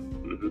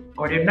dysfunctional,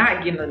 or they're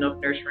not getting enough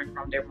nurturing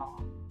from their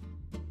mom.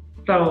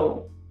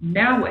 So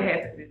now what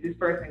happens is this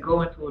person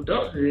go into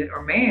adulthood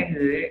or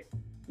manhood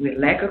with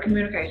lack of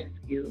communication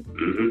skills,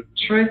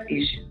 trust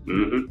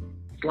issues,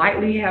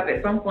 slightly have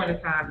at some point in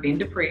time been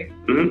depressed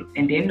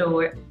and didn't know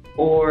it,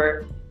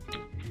 or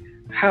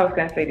how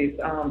can I say this?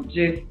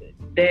 Just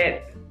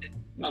that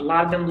a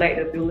lot of them lack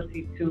the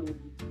ability to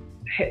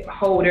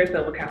hold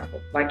themselves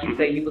accountable. Like you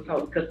say, you were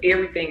told, because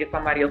everything is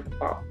somebody else's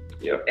fault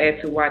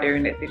as to why they're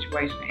in that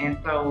situation. And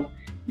so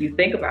you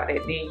think about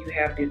it, then you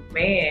have this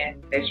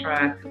man that's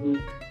trying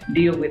to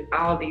deal with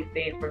all these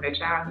things from their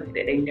childhood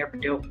that they never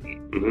dealt with.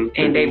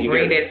 And they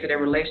bring that to their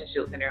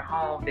relationships and their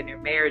homes and their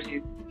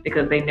marriages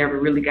because they never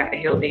really got the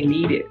help they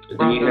needed. And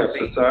then you have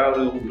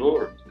societal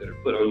norms that are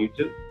put on you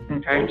too.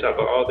 On top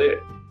of all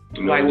that.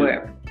 You know, like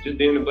what? Just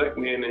being a black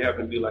man and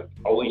having to be like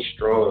always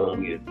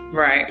strong and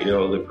you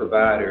know, the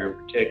provider and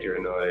protector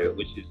and all that,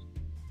 which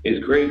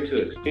is great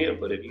to an extent,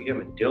 but if you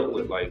haven't dealt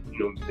with, like, you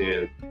know what I'm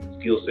saying,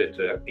 skill set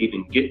to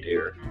even get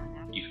there,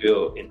 you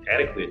feel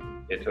inadequate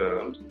at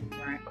times.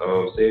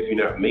 Say if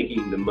you're not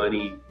making the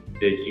money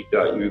that you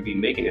thought you would be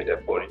making at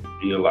that point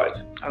in your life.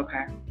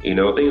 You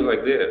know, things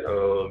like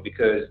that.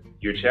 Because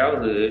your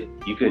childhood,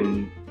 you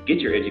can get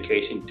your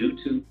education due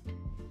to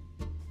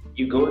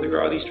you going through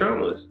all these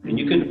traumas and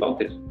you couldn't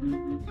focus.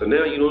 So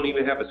now you don't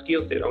even have a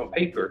skill set on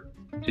paper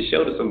to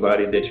show to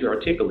somebody that you're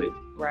articulate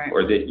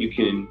or that you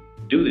can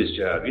do this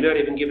job. You're not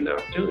even given the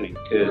opportunity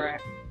because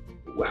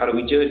how do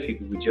we judge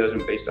people? We judge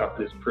them based off of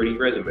this pretty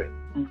resume.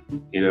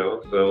 You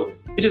know, so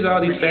it's just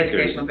all these factors.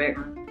 Educational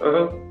background.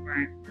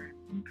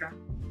 Okay.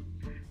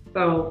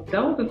 So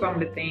those are some of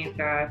the things,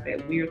 guys,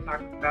 that we're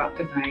talking about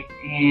tonight,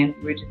 and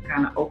we're just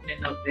kind of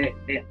opening up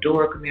that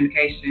door of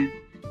communication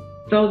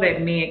so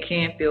that men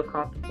can feel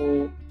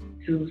comfortable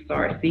to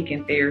start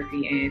seeking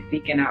therapy and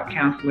seeking out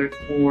counselors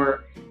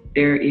for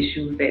their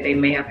issues that they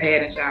may have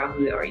had in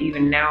childhood or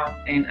even now.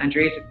 And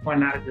Andrea just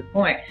pointed out a good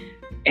point,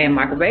 and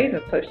Michael Bays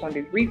has touched on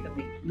this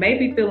recently,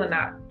 maybe feeling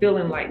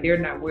like they're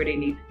not where they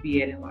need to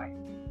be at in life.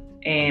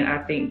 And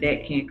I think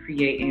that can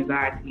create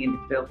anxiety in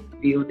itself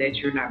to feel that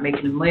you're not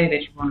making the money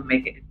that you want to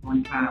make at this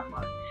point in time,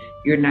 or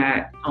you're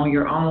not on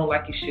your own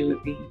like you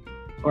should be,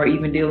 or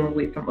even dealing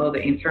with some other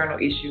internal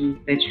issues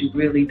that you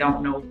really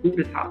don't know who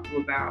to talk to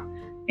about,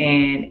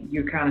 and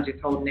you're kind of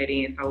just holding that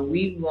in. So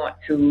we want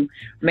to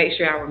make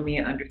sure our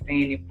men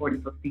understand the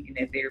importance of seeking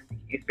that therapy,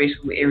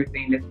 especially with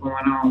everything that's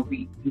going on.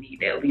 We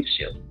need that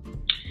leadership.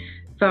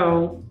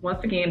 So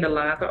once again, the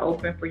lines are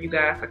open for you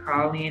guys to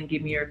call in,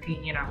 give me your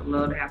opinion. I would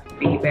love to have some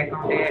feedback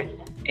on that.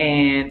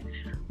 And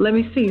let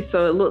me see.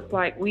 So it looks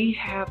like we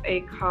have a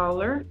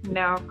caller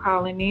now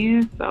calling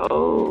in.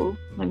 So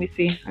let me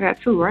see. I got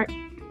two, right?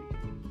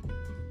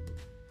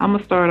 I'm going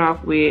to start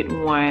off with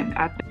one.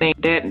 I think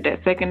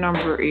that second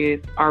number is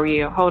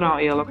Ariel. Hold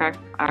on, El, okay?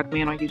 I'll come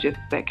in on you just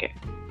a second.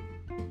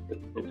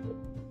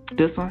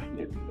 This one?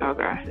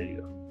 Okay. There you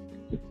go.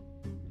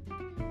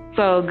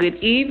 So, good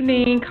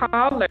evening,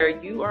 caller.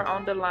 You are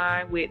on the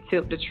line with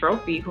Tip the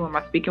Trophy. Who am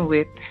I speaking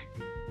with?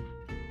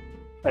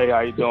 Hey,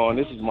 how you doing?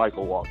 This is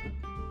Michael Walker.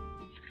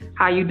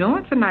 How you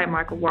doing tonight,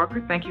 Michael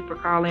Walker? Thank you for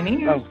calling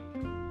in.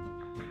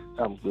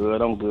 I'm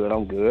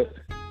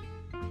good.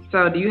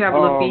 So, do you have a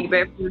little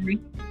feedback for me?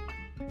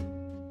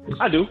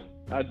 I do.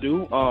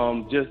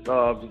 Just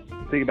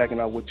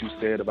piggybacking on what you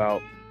said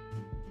about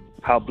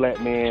how black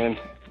men,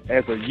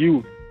 as a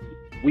youth,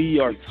 we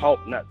are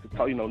taught not to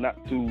talk,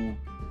 not to,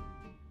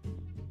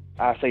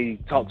 I say,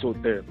 talk to a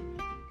therapist.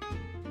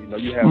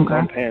 You have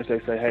some parents, they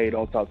say, hey,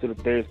 don't talk to the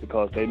therapist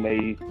because they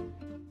may,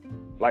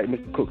 like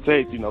Mr. Cook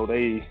said,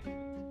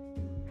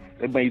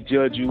 they may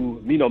judge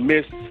you,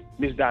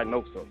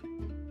 misdiagnose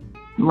them.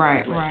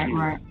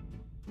 Right.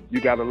 You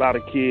got a lot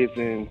of kids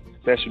in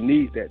special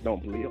needs that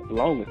don't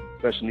belong in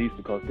special needs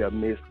because they're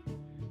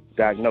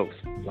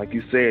misdiagnosed. Like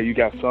you said, you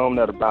got some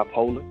that are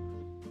bipolar.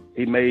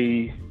 He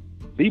may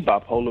be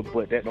bipolar,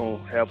 but that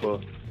don't have a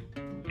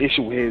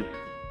issue with his,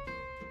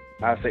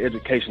 I say,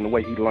 education, the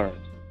way he learns.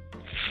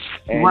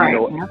 And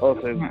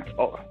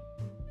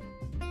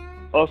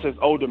us as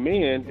older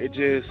men, it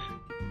just,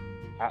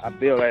 I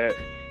feel that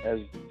as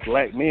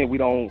black men, we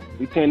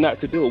tend not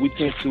to do it. We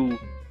tend to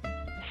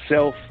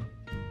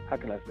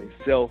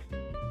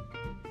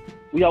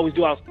we always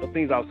do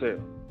things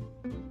ourselves.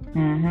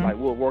 Like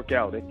we'll work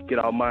out and get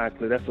our mind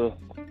clear. That's I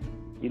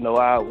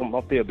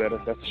feel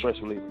better. That's a stress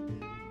reliever.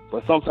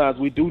 But sometimes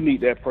we do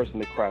need that person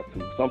to cry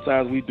to.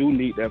 Sometimes we do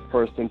need that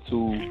person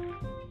to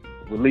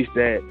release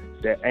that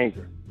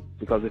anger.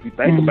 Because if you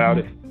think about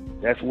it,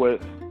 that's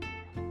what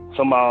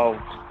somehow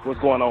what's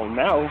going on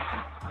now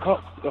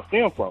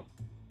stem from.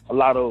 A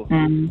lot of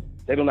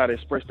they do not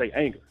express their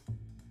anger.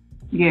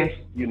 Yes.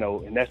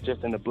 And that's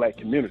just in the black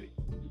community.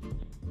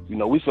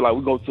 We feel like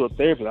we go to a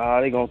therapist,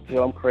 they gonna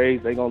tell I'm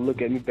crazy, they gonna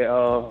look at me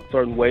a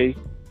certain way.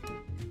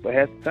 But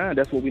half the time,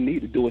 that's what we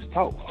need to do is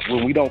talk.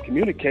 When we don't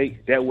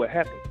communicate, that what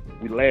happens.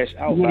 We lash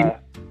out by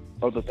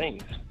other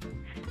things.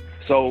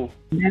 So,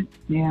 and,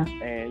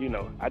 you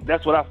know,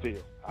 that's what I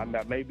feel. I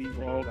may be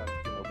wrong,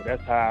 but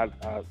that's how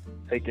I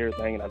take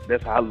everything, and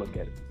that's how I look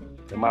at it,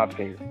 in my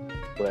opinion.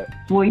 But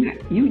well,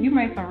 you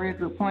made some real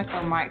good points,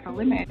 though, Mike. So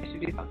let me ask you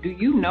this: do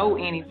you know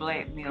any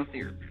black male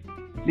therapists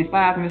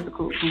besides Mr.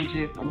 Cook, who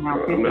just I'm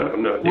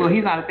not. Well,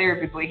 he's not a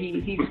therapist, but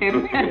he's he cleared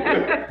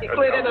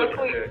it up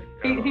quick.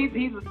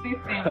 He's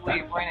assisting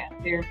with running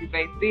a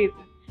therapy-based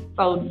business.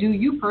 So, do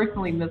you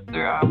personally,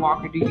 Mr.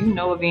 Walker, do you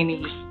know of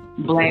any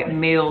black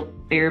male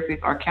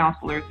therapists or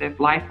counselors that's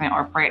licensed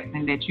or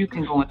practicing that you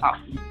can go and talk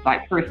to?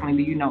 Like, personally,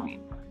 do you know any?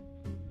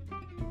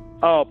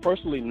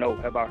 Personally, no.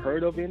 Have I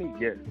heard of any?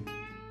 Yes.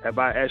 Have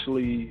I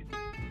actually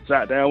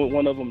sat down with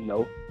one of them?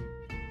 No.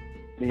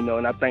 You know,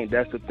 and I think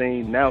that's the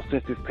thing now,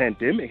 since this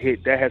pandemic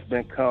hit, that has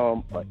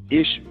become an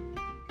issue.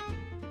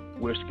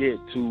 We're scared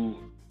to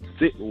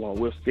sit with one.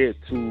 We're scared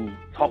to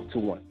talk to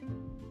one.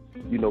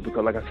 You know,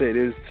 because like I said,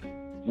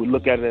 we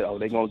look at it,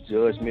 they're going to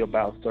judge me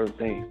about certain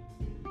things.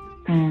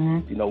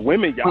 Mm-hmm. You know,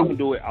 women, y'all can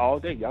do it all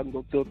day. Y'all can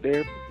go to a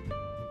therapist,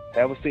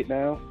 have a sit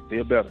down,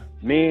 feel better.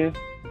 Men,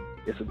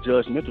 it's a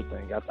judgmental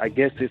thing. I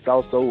guess it's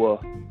also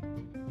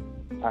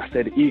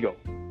the ego.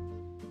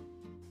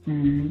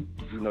 Mm-hmm.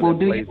 You know, well,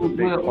 that plays a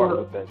big part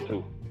of that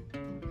too.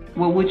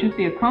 Well, would you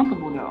feel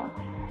comfortable though?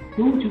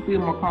 Who would you feel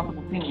more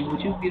comfortable seeing?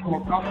 Would you feel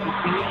more comfortable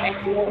seeing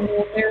actually a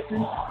male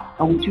therapist,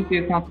 or would you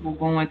feel comfortable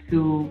going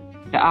to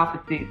the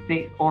opposite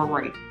sex or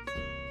race?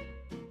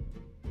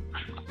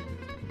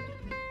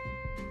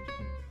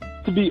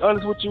 To be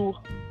honest with you,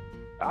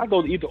 I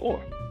go to either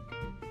or.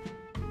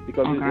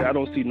 Because I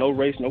don't see no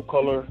race, no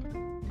color.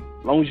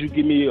 As long as you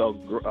give me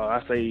an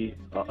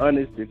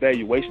honest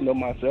evaluation of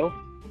myself,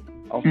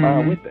 I'm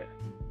fine with that.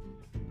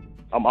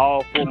 I'm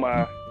all for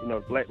my,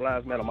 Black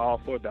Lives Matter. I'm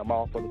all for that. I'm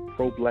all for the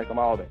pro-black. I'm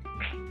all that.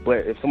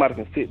 But if somebody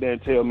can sit there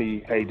and tell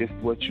me, hey, this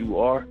is what you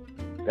are,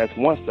 that's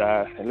one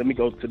side. And let me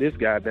go to this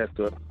guy, that's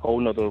a whole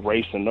nother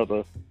race,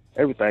 another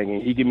everything,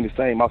 and he give me the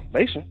same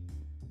observation,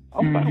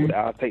 I'm fine with that.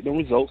 I'll take the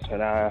results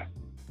and I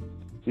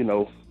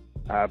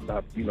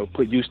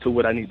put used to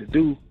what I need to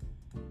do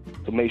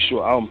to make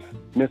sure I'm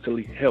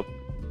mentally healthy.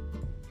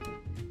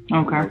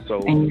 Okay.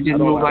 So and you just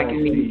move like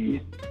you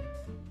need.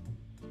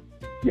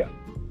 Yeah.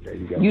 There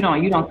you go.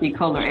 You don't see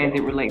color as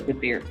it relates to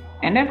therapy,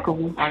 and that's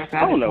cool. Like I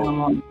said, I just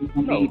want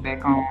some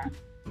feedback on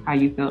how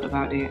you felt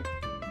about that.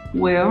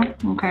 Well,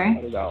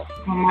 okay. Well,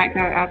 Mike,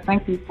 I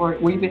thank you for.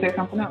 Will you be saying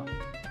something else?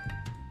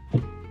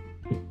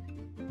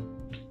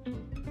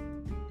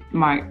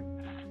 Mike.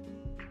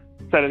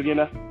 Say that again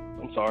now?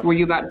 I'm sorry. Were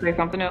you about to say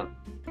something else?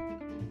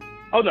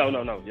 Oh, no.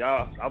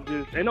 Y'all, I'm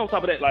just, and on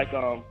top of that, like,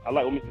 I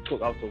like what Mr.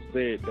 Cook also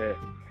said that,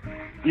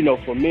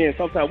 for men,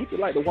 sometimes we just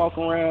like to walk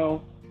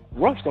around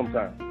rough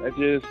sometimes. That's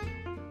just,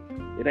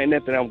 it ain't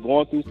nothing I'm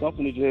going through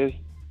something. It's just,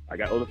 I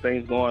got other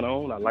things going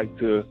on. I like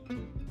to,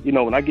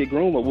 when I get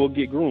groomed, we'll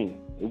get groomed.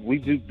 We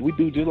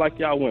do just like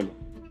y'all women.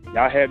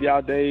 Y'all have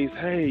y'all days,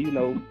 hey,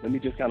 let me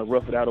just kind of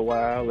rough it out a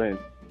while, and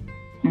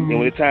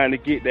when it's time to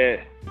get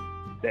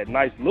that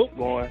nice look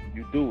going,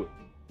 you do it.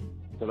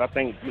 Because I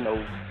think,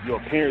 your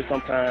appearance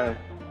sometimes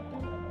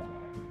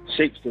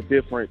shapes a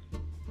different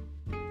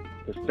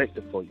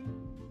perspective for you.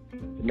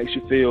 It makes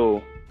you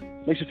feel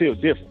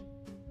different.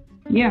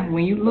 Yeah,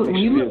 when you look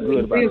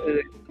good,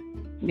 good.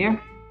 Yeah.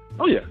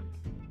 Oh yeah.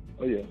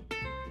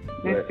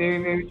 That's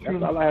very, very true.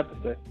 That's all I have to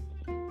say.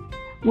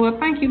 Well,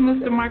 thank you,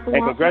 Mr. Michael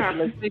Walker.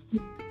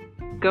 Congratulations.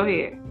 Go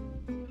ahead.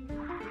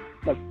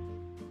 I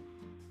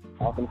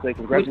was going to say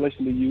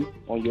congratulations to you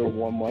on your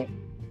 1 month.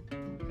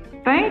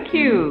 Thank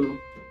you.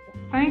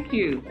 And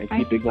keep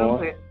it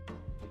going.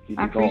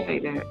 I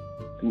appreciate that.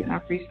 I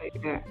appreciate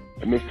that.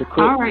 And Mr. Cook.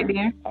 All right,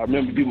 then. I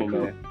remember you, my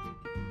man.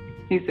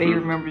 He said he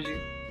remembers you.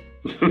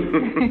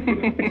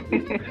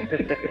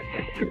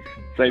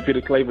 St.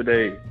 Peter Claver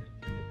Day.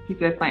 He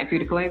said St.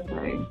 Peter Claver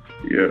Day.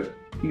 Yeah.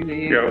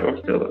 Yeah,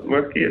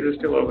 my kids are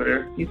still over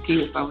there. His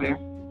kids over there.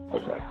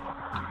 Okay.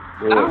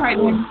 All right,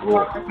 Mr.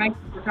 Walker. Thank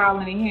you for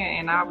calling in,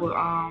 and I will.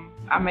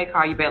 I may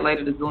call you back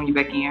later to zoom you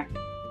back in,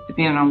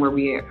 depending on where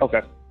we at.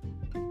 Okay.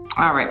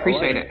 All right.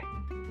 Appreciate it.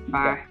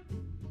 Bye.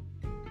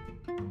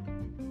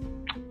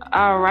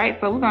 All right.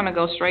 So we're gonna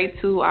go straight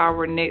to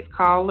our next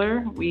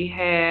caller. We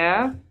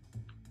have.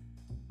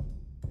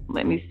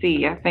 Let me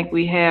see. I think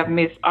we have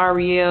Miss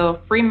Ariel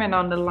Freeman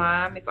on the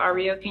line. Miss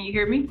Ariel, can you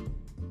hear me?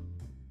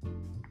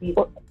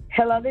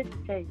 Hello, this is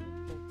Chase.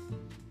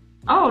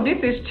 Oh, this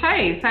is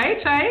Chase. Hey,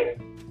 Chase.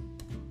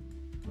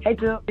 Hey,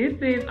 Jill. This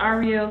is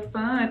Ariel's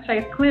son,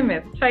 Chase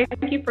Clemens. Chase,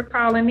 thank you for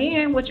calling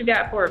in. What you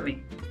got for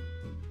me?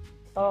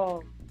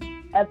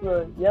 As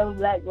a young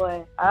black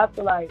boy, I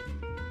feel like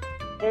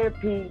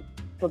therapy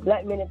for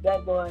black men and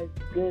black boys is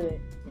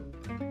good.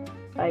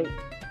 Like,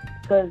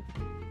 because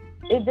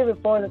it's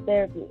different forms of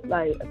therapy.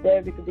 Like, a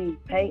therapy could be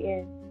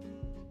painting.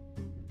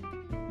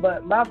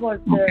 But my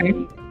form of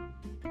therapy,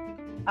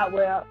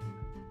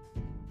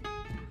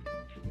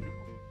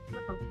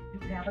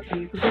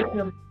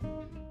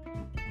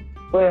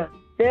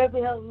 therapy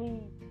helped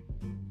me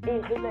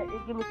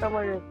it give me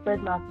somewhere to express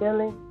my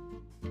feelings.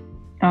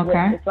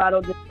 Okay. So I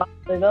don't just bottle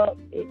it up.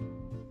 It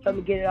help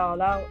me get it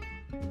all out.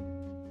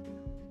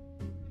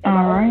 And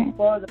All right.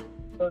 For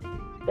the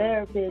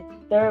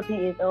therapy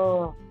is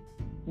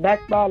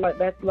basketball, like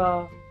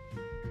basketball.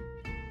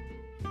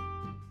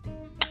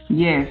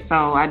 Yes,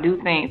 so I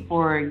do think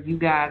for you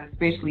guys,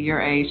 especially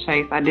your age,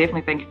 Chase, I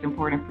definitely think it's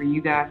important for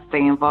you guys to stay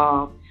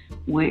involved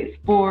with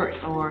sports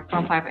or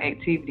some type of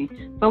activity.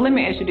 So let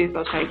me ask you this,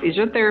 though, Chase. Is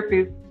your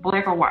therapist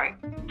black or white?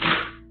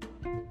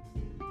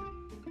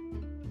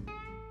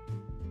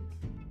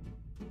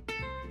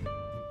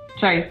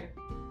 Chase?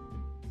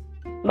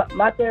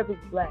 My therapist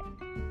is black.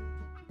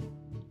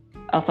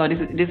 Oh, so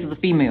this is a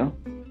female?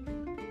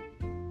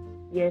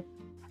 Yes.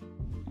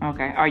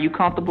 Okay. Are you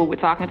comfortable with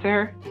talking to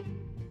her?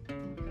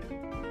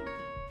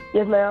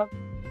 Yes, ma'am.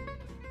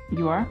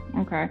 You are?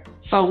 Okay.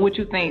 So would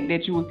you think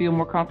that you would feel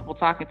more comfortable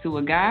talking to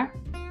a guy?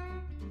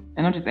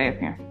 And I'm just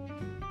asking.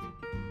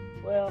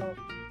 Well,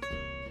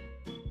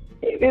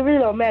 it really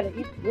don't matter.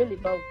 It's really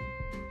both.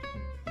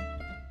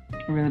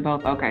 Really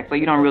both? Okay. So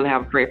you don't really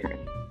have a preference?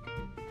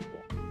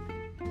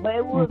 But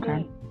it would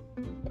be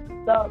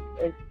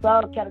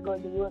some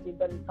categories it would be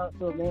better to talk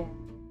to a man.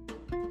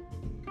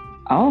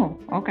 Oh,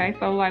 okay.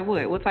 So like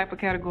what? What type of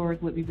categories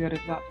would be better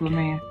to talk to a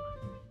man?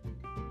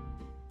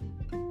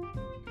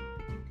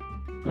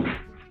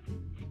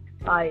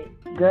 Like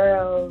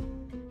girls.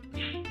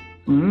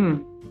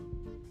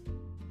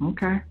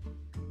 Okay.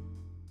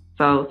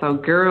 So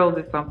girls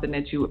is something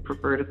that you would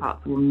prefer to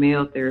talk to a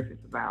male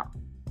therapist about.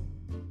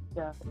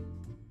 Yeah.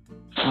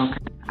 Okay. All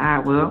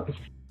right. Well,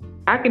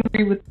 I can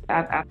agree with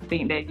that. I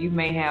think that you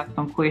may have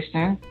some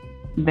questions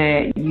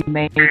that you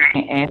may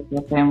ask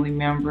a family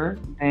member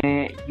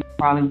that you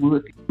probably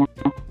would be more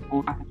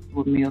comfortable talking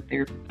to a male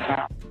therapist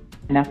about,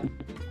 and that's a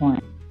good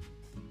point.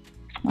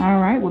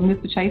 All right. Well,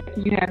 Mr. Chase,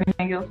 do you have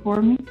anything else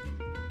for me?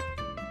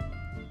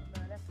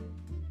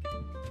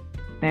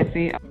 That's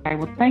it. Okay.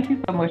 Well, thank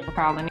you so much for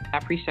calling in. I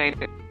appreciate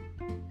it.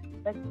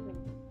 Thank you.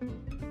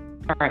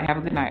 All right. Have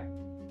a good night.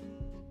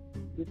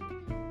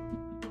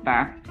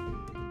 Bye.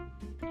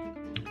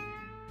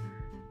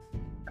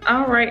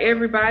 All right,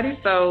 everybody.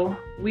 So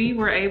we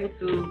were able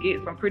to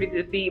get some pretty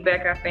good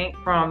feedback, I think,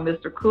 from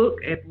Mr. Cook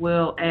as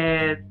well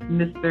as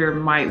Mr.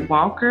 Mike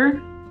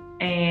Walker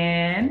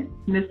and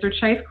Mr.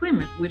 Chase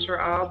Clemens, which are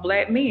all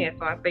black men.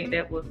 So I think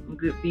that was some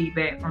good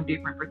feedback from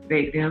different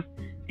perspectives.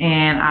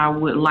 And I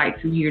would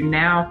like to hear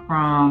now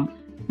from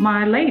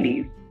my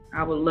ladies.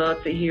 I would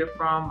love to hear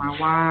from my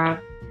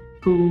wives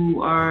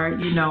who are,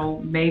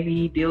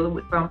 maybe dealing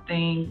with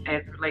something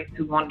as it relates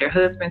to one of their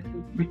husbands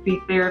to receive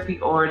therapy,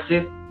 or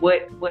just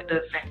what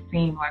does that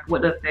seem like?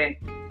 What does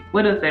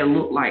that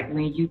look like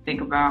when you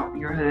think about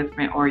your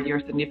husband or your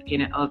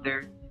significant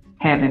other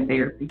having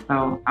therapy?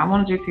 So I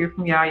want to just hear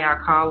from y'all.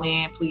 Y'all call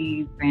in,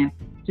 please, and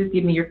just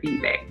give me your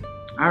feedback.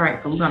 All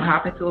right, so we're going to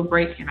hop into a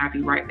break, and I'll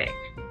be right back.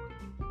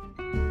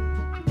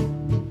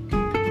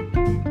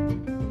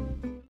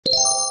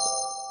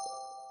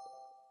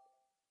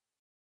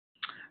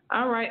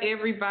 All right,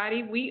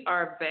 everybody, we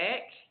are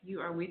back. You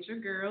are with your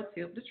girl,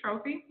 Tip the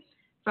Trophy.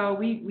 So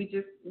we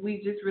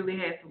just really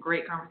had some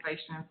great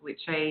conversations with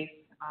Chase,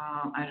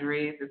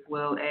 Andres, as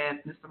well as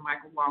Mr.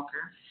 Michael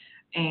Walker.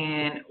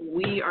 And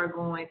we are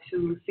going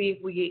to see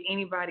if we get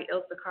anybody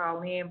else to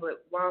call in.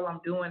 But while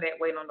I'm doing that,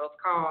 waiting on those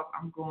calls,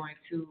 I'm going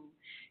to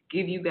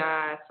give you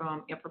guys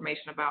some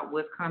information about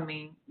what's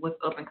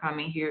up and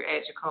coming here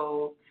at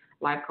Jacob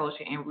Life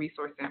Coaching and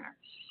Resource Center.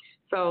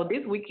 So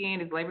this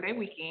weekend is Labor Day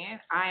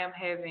weekend. I am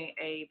having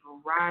a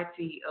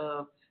variety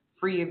of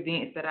free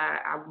events that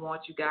I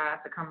want you guys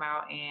to come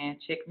out and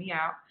check me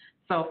out.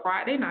 So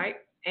Friday night,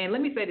 and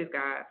let me say this,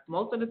 guys,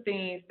 most of the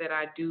things that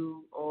I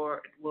do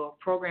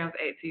programs,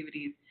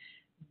 activities,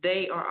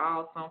 they are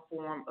all some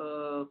form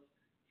of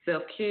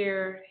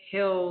self-care,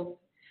 health,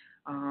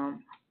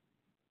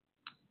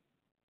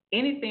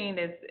 anything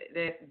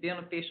that's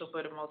beneficial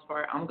for the most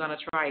part. I'm going to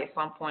try at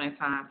some point in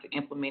time to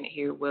implement it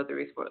here, whether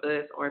it's for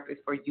us or if it's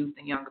for youth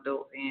and young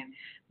adults, and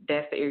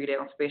that's the area that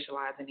I'm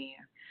specializing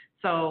in.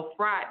 So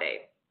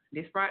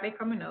this Friday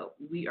coming up,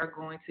 we are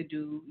going to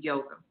do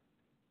yoga.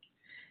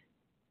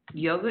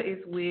 Yoga is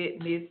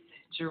with Miss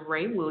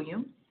Jeray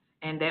Williams,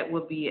 and that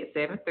will be at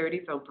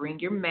 7:30. So bring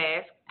your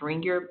mask,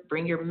 bring your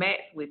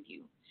mats with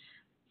you.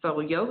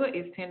 So yoga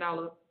is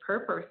 $10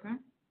 per person,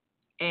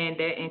 and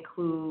that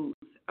includes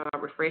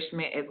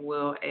refreshment as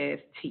well as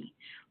tea.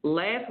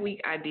 Last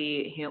week I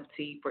did hemp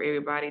tea for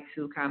everybody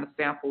to kind of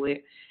sample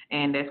it,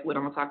 and that's what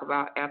I'm going to talk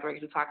about after I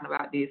get talking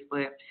about this.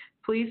 But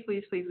please,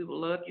 we would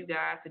love you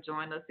guys to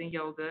join us in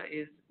yoga.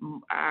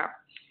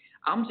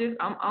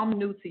 I'm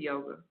new to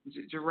yoga.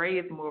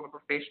 Jeray is more of a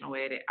professional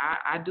at it.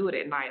 I do it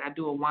at night. I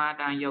do a wind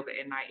down yoga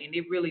at night, and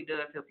it really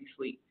does help you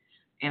sleep.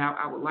 And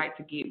I would like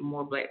to get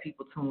more black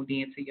people tuned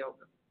in to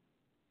yoga.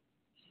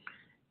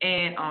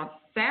 And on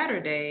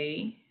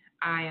Saturday,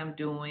 I am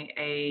doing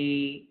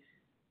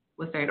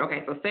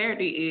so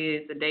Saturday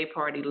is the Day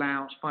Party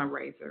Lounge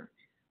fundraiser.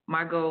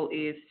 My goal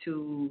is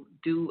to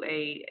do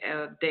a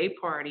day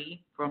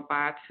party from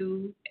 5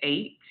 to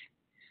 8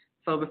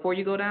 So before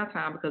you go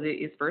downtown, because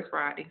it is First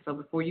Friday, so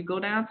before you go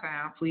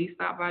downtown, please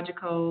stop by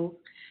Jaco's.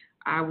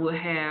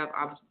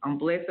 I'm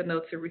blessed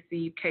enough to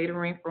receive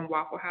catering from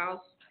Waffle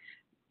House.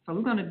 So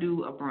we're going to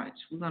do a brunch.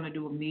 We're going to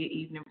do a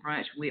mid-evening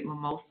brunch with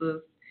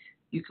mimosas.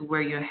 You can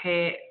wear your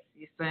hats,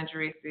 your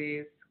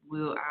sundresses.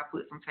 I'll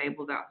put some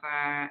tables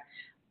outside.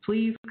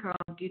 Please come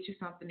get you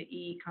something to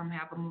eat. Come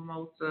have a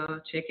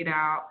mimosa. Check it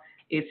out.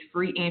 It's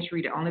free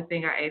entry. The only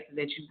thing I ask is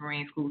that you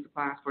bring school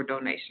supplies for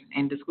donation.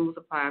 And the school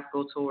supplies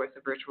go towards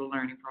the virtual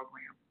learning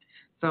program.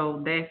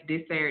 So that's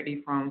this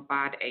Saturday from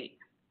 5 to 8.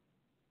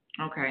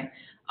 Okay.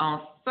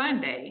 On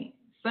Sunday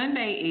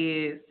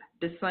is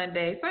the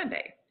Sunday.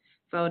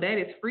 So that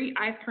is free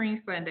ice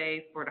cream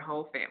sundaes for the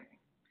whole family.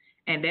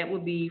 And that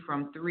would be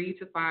from 3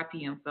 to 5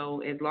 p.m.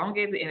 So as long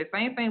as, and the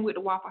same thing with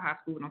the Waffle House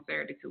food on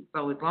Saturday too.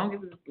 So as long as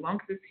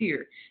it's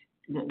here,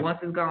 once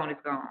it's gone,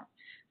 it's gone.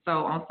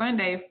 So on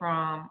Sunday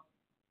from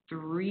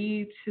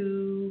 3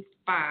 to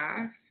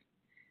 5,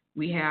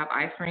 we have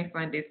ice cream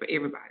sundaes for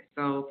everybody.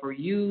 So for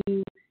you,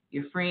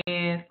 your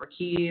friends, for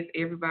kids,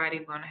 everybody,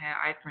 we're going to have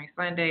ice cream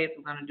sundaes.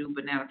 We're going to do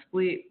banana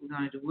splits. We're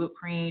going to do whipped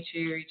cream,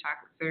 cherry,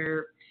 chocolate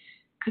syrup,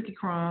 cookie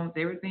crumbs,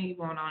 everything you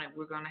want on it,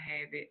 we're going to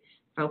have it.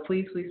 So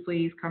please, please,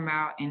 please come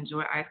out,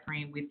 enjoy ice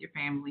cream with your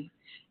family,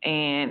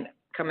 and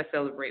come and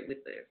celebrate with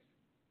us.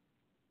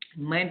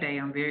 Monday,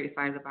 I'm very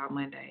excited about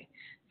Monday.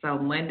 So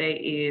Monday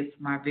is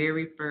my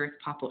very first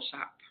pop-up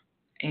shop,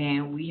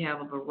 and we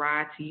have a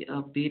variety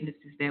of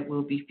businesses that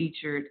will be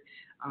featured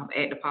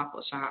at the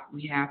pop-up shop.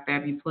 We have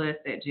FabuPlus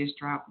that just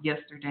dropped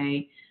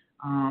yesterday.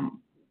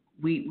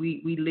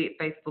 We lit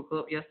Facebook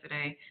up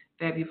yesterday.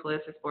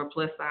 FabuPlus is for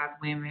plus-size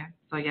women.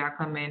 So y'all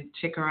come and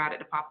check her out at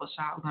the pop-up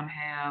shop. We're going to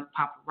have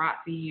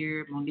paparazzi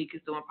here. Monique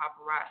is doing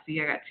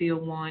paparazzi. I got Tia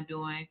One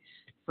doing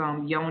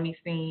some yoni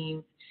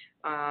scenes.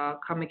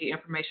 Come and get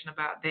information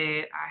about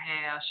that. I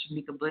have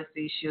Shamika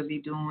Bussy. She'll be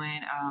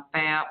doing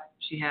fab.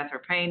 She has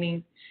her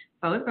paintings.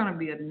 So it's going to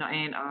be and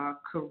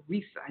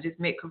Carissa. I just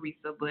met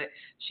Carissa, but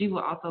she will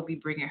also be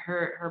bringing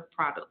her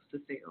products to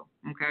sell.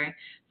 Okay?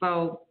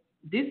 So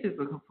this is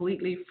a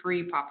completely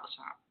free pop-up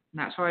shop.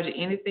 Not charging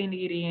anything to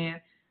get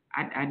in.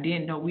 I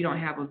didn't know we don't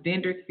have a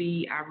vendor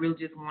fee. I really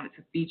just wanted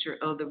to feature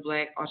other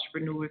Black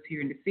entrepreneurs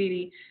here in the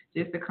city,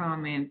 just to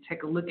come and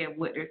take a look at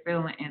what they're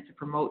selling and to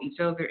promote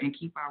each other and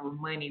keep our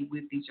money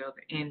with each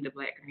other in the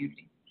Black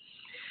community.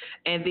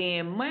 And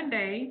then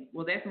Monday,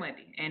 well, that's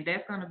Monday, and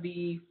that's going to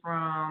be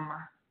from,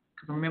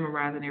 because I'm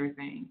memorizing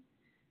everything.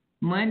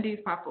 Monday's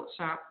pop-up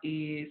shop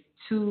is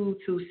 2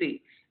 to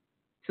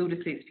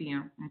 6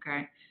 p.m.,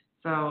 okay?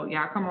 So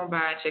y'all come on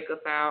by and check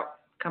us out.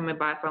 Come and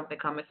buy something,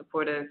 come and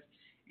support us,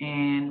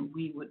 and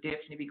we would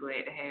definitely be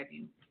glad to have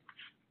you.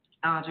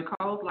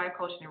 Jaco's Life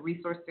Coaching and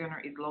Resource Center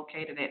is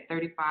located at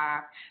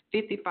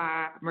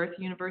 3555 Mercy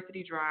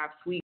University Drive,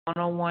 Suite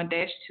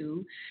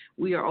 101-2.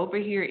 We are over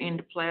here in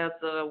the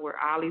plaza where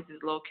Ollie's is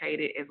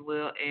located, as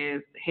well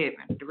as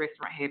Heaven, the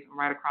restaurant Heaven,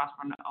 right across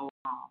from the old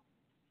mall.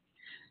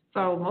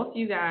 So most of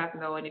you guys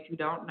know, and if you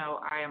don't know,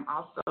 I am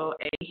also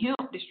a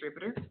hemp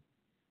distributor.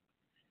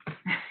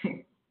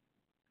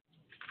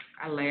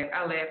 I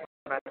laugh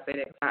when I say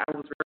that. I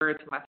was referred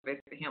to myself as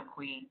the hemp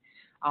queen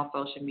on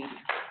social media.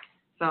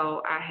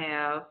 So I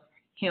have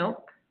hemp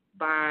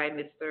by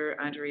Mr.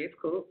 Andreas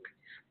Cook,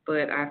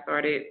 but I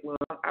started, well,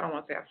 I don't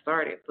want to say I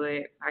started,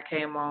 but I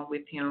came on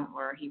with him,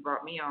 or he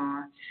brought me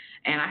on,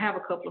 and I have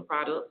a couple of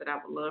products that I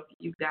would love for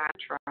you guys to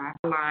try.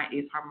 My line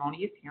is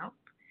Harmonious Hemp,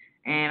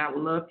 and I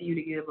would love for you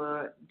to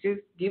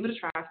give it a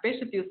try,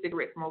 especially if you're a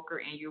cigarette smoker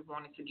and you're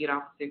wanting to get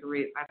off of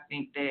cigarettes. I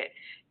think that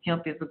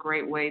hemp is a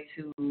great way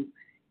to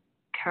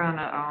kind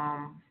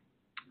of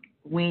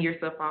wean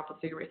yourself off of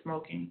cigarette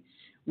smoking.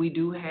 We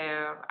do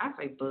have, I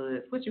say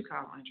buds. What you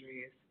call them,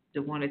 Andreas?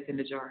 The one that's in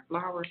the jar.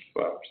 Flowers?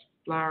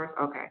 Flowers.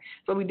 Okay.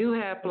 So we do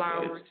have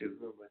flowers.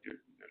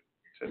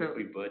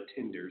 Technically bud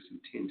tenders who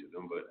tend to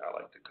them, but I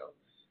like to call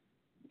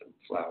them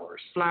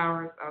flowers.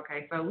 Flowers.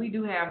 Okay. So we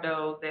do have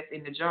those that's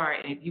in the jar,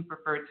 and if you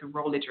prefer to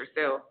roll it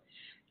yourself,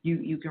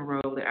 you can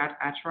roll it.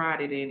 I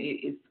tried it, and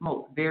it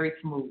smokes very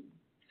smooth.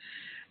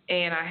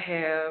 And I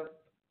have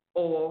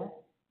oil.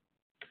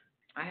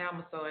 I have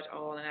massage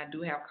oil, and I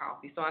do have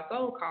coffee. So I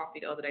sold coffee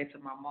the other day to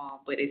my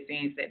mom, but it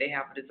seems that they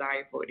have a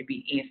desire for it to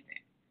be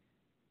instant.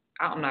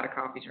 I'm not a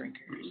coffee drinker,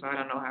 so I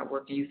don't know how it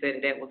works. And you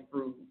said that was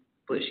brewed,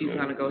 but she's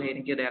going to go ahead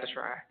and give that a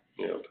try.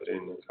 Yeah, put it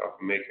in the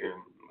coffee maker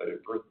and let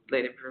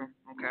it brew.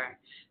 Okay.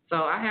 So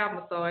I have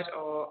massage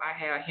oil. I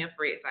have hemp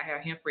reds. I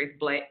have hemp reds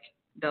black.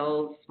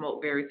 Those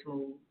smoke very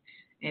smooth.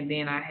 And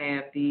then I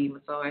have the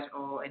massage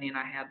oil, and then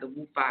I have the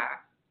Wu 5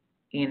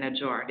 in a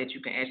jar that you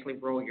can actually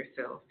roll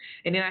yourself.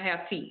 And then I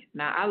have tea.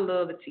 Now, I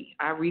love the tea.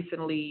 I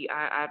recently,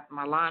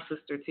 my line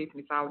sister,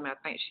 Tiffany Solomon, I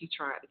think she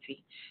tried the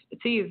tea. The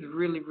tea is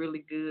really,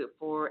 really good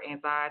for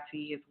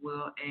anxiety as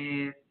well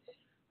as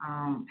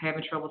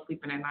having trouble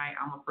sleeping at night.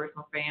 I'm a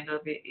personal fan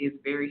of it. It's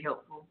very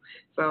helpful.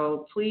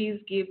 So please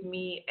give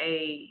me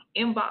a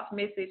inbox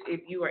message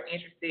if you are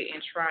interested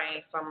in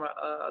trying some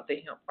of the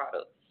hemp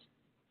products.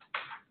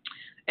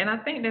 And I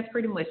think that's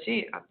pretty much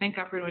it. I think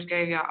I pretty much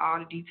gave y'all all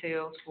the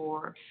details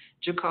for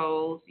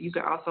JACOs. You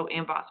can also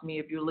inbox me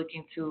if you're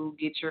looking to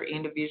get your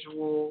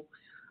individual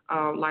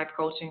life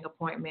coaching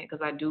appointment,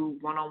 because I do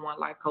one-on-one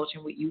life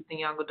coaching with youth and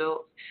young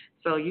adults.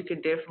 So you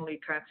can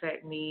definitely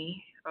contact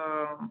me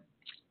on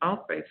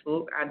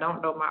Facebook. I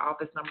don't know my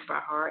office number by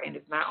heart, and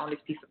it's not on this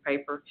piece of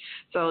paper.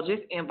 So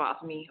just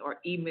inbox me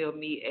or email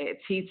me at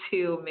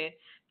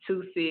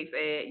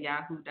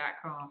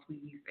ttillman26@yahoo.com,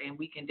 please, and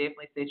we can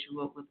definitely set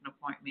you up with an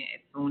appointment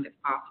as soon as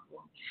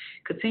possible.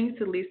 Continue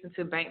to listen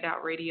to Banked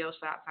Out Radio.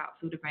 Shouts out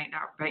to the Banked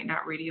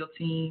Out Radio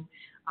team.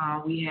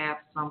 We have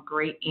some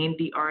great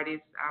indie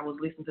artists. I was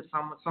listening to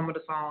some of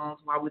the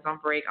songs while we was on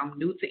break. I'm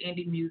new to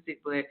indie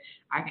music, but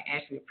I can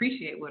actually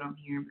appreciate what I'm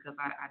hearing because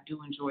I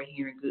do enjoy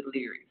hearing good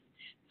lyrics.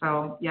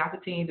 So y'all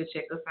continue to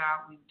check us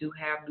out. We do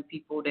have new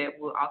people that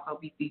will also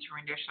be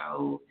featuring their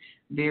shows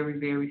very,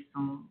 very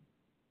soon.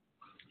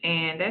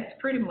 And that's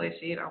pretty much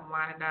it. I'm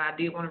winding down. I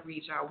did want to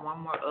read y'all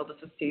one more other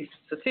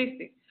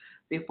statistic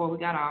before we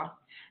got off.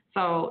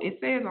 So it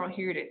says on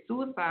here that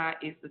suicide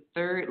is the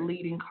third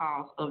leading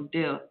cause of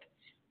death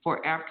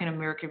for African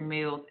American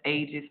males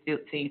ages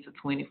 15 to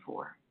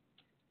 24.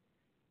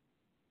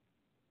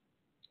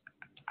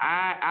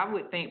 I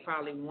would think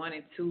probably 1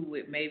 and 2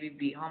 would maybe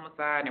be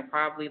homicide and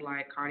probably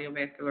like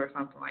cardiovascular or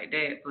something like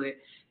that. But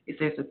it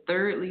says the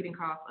third leading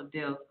cause of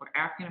death for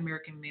African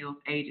American males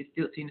ages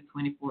 15 to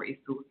 24 is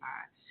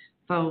suicide.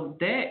 So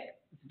that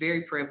is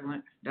very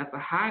prevalent. That's a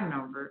high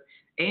number,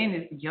 and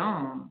it's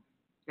young.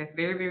 That's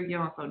very, very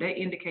young. So that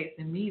indicates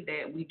to me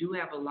that we do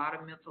have a lot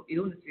of mental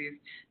illnesses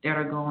that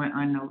are going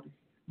unnoticed.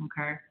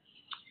 Okay.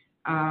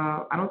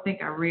 I don't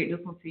think I read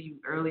this one to you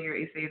earlier.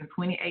 It says in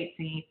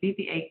 2018,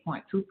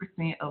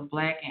 58.2% of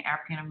Black and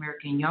African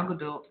American young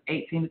adults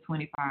 18 to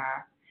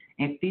 25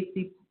 and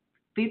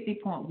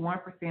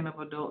 50.1% of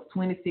adults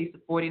 26 to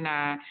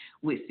 49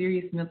 with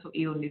serious mental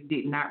illness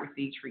did not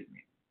receive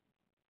treatment.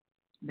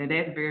 Now,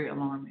 that's very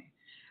alarming.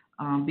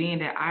 Being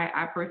that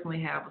I personally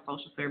have a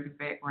social service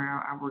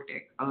background, I worked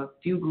at a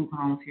few group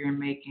homes here in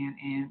Macon,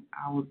 and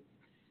I was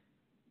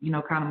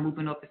kind of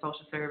moving up to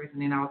social service,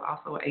 and then I was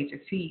also an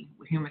HSP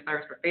with human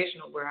service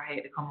professional, where I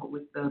had to come up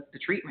with the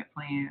treatment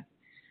plan.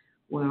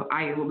 Well,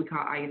 what we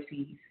call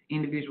ISPs,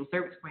 individual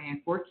service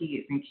plans for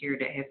kids in care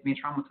that has been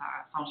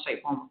traumatized, some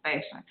shape, form, or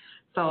fashion.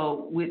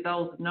 So with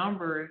those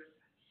numbers,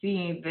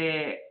 seeing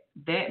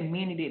that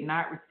many did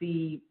not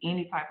receive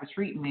any type of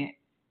treatment,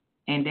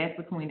 and that's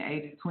between the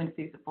ages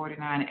 26 to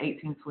 49 and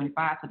 18 to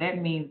 25. So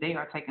that means they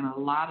are taking a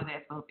lot of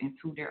that stuff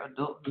into their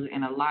adulthood,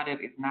 and a lot of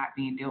it is not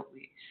being dealt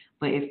with.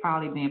 But it's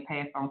probably being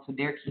passed on to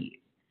their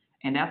kids.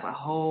 And that's a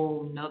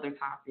whole nother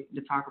topic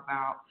to talk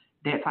about,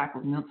 that type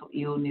of mental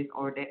illness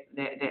or that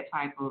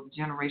type of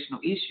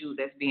generational issue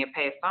that's being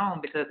passed on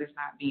because it's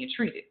not being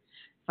treated.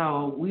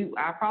 So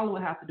I probably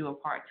will have to do a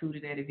part 2 to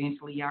that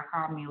eventually. Y'all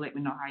call me and let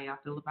me know how y'all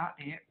feel about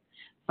that.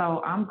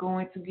 So I'm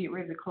going to get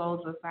ready to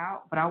close us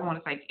out, but I want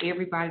to thank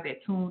everybody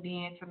that tuned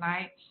in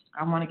tonight.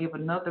 I want to give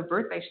another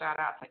birthday shout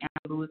out to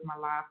Amber Lewis, my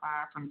live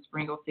fire from the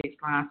Spring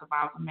 06 line,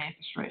 Survivors of Mass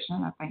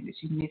Destruction. I think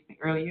that you missed it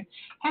earlier.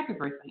 Happy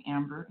birthday,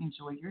 Amber.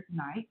 Enjoy your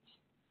night.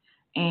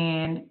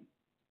 And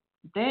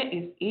that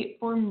is it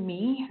for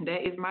me.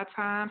 That is my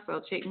time.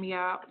 So check me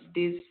out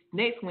this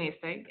next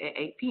Wednesday at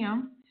 8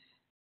 p.m.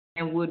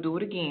 and we'll do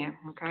it again.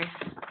 Okay.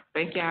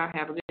 Thank y'all.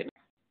 Have a good night.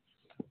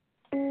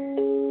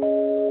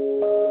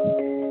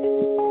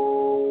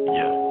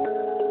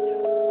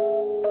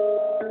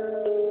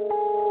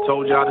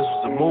 Told y'all this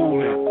was a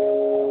movement.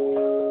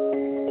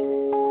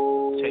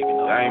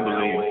 I ain't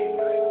believe it.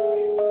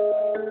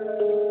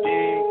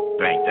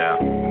 Banked out.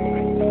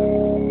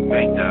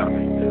 Banked out.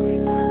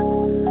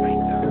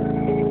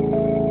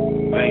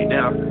 Banked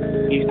out.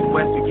 East to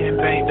west, we getting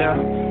banked out.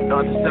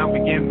 North to south, we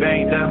getting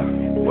banked out.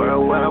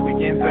 Worldwide, we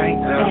getting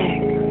banked out.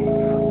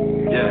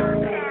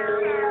 Yeah.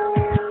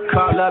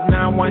 Call up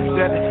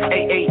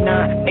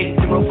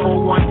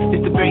 917-889-8041.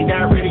 It's the Banked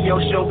Out Radio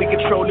Show. We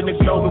controlling the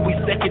globe and we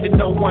second to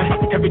no one.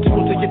 Every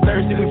Tuesday and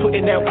Thursday we put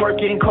in that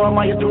work in. Call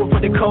Maya, do it for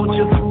the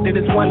culture. Then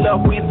it's One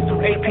Love Wednesday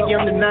from 8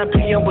 p.m. to 9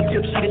 p.m. with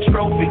Tip Sheet and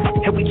Trophy.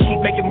 And we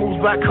keep making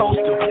moves by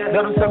coastal.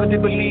 Let them suckers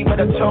didn't believe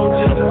what I told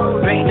you.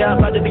 Banked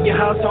Out about to be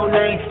your household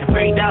name. And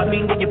Banked Out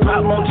mean when you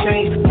pop more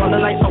change. Falling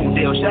like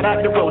Odell. Shout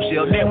out to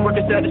Rochelle. Network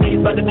is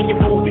Saturdays about to be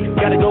your movie.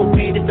 Gotta go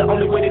big, it's the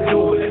only way to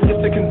do it. It's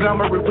a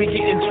conglomerate, we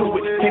get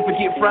into it. Can't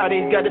forget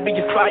Fridays, gotta be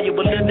inspired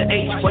with Linda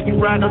H. While you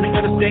ride on the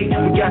interstate,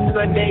 we got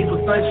Sundays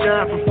with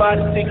sunshine from 5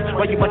 to 6.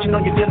 While you watching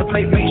on your dinner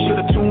plate, make sure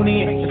to tune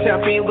in and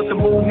tap in with the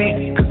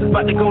movement, cause it's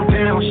about to go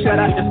down. Shout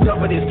out to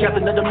Discover This,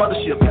 captain of the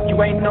mothership. You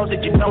ain't know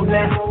that you know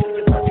now.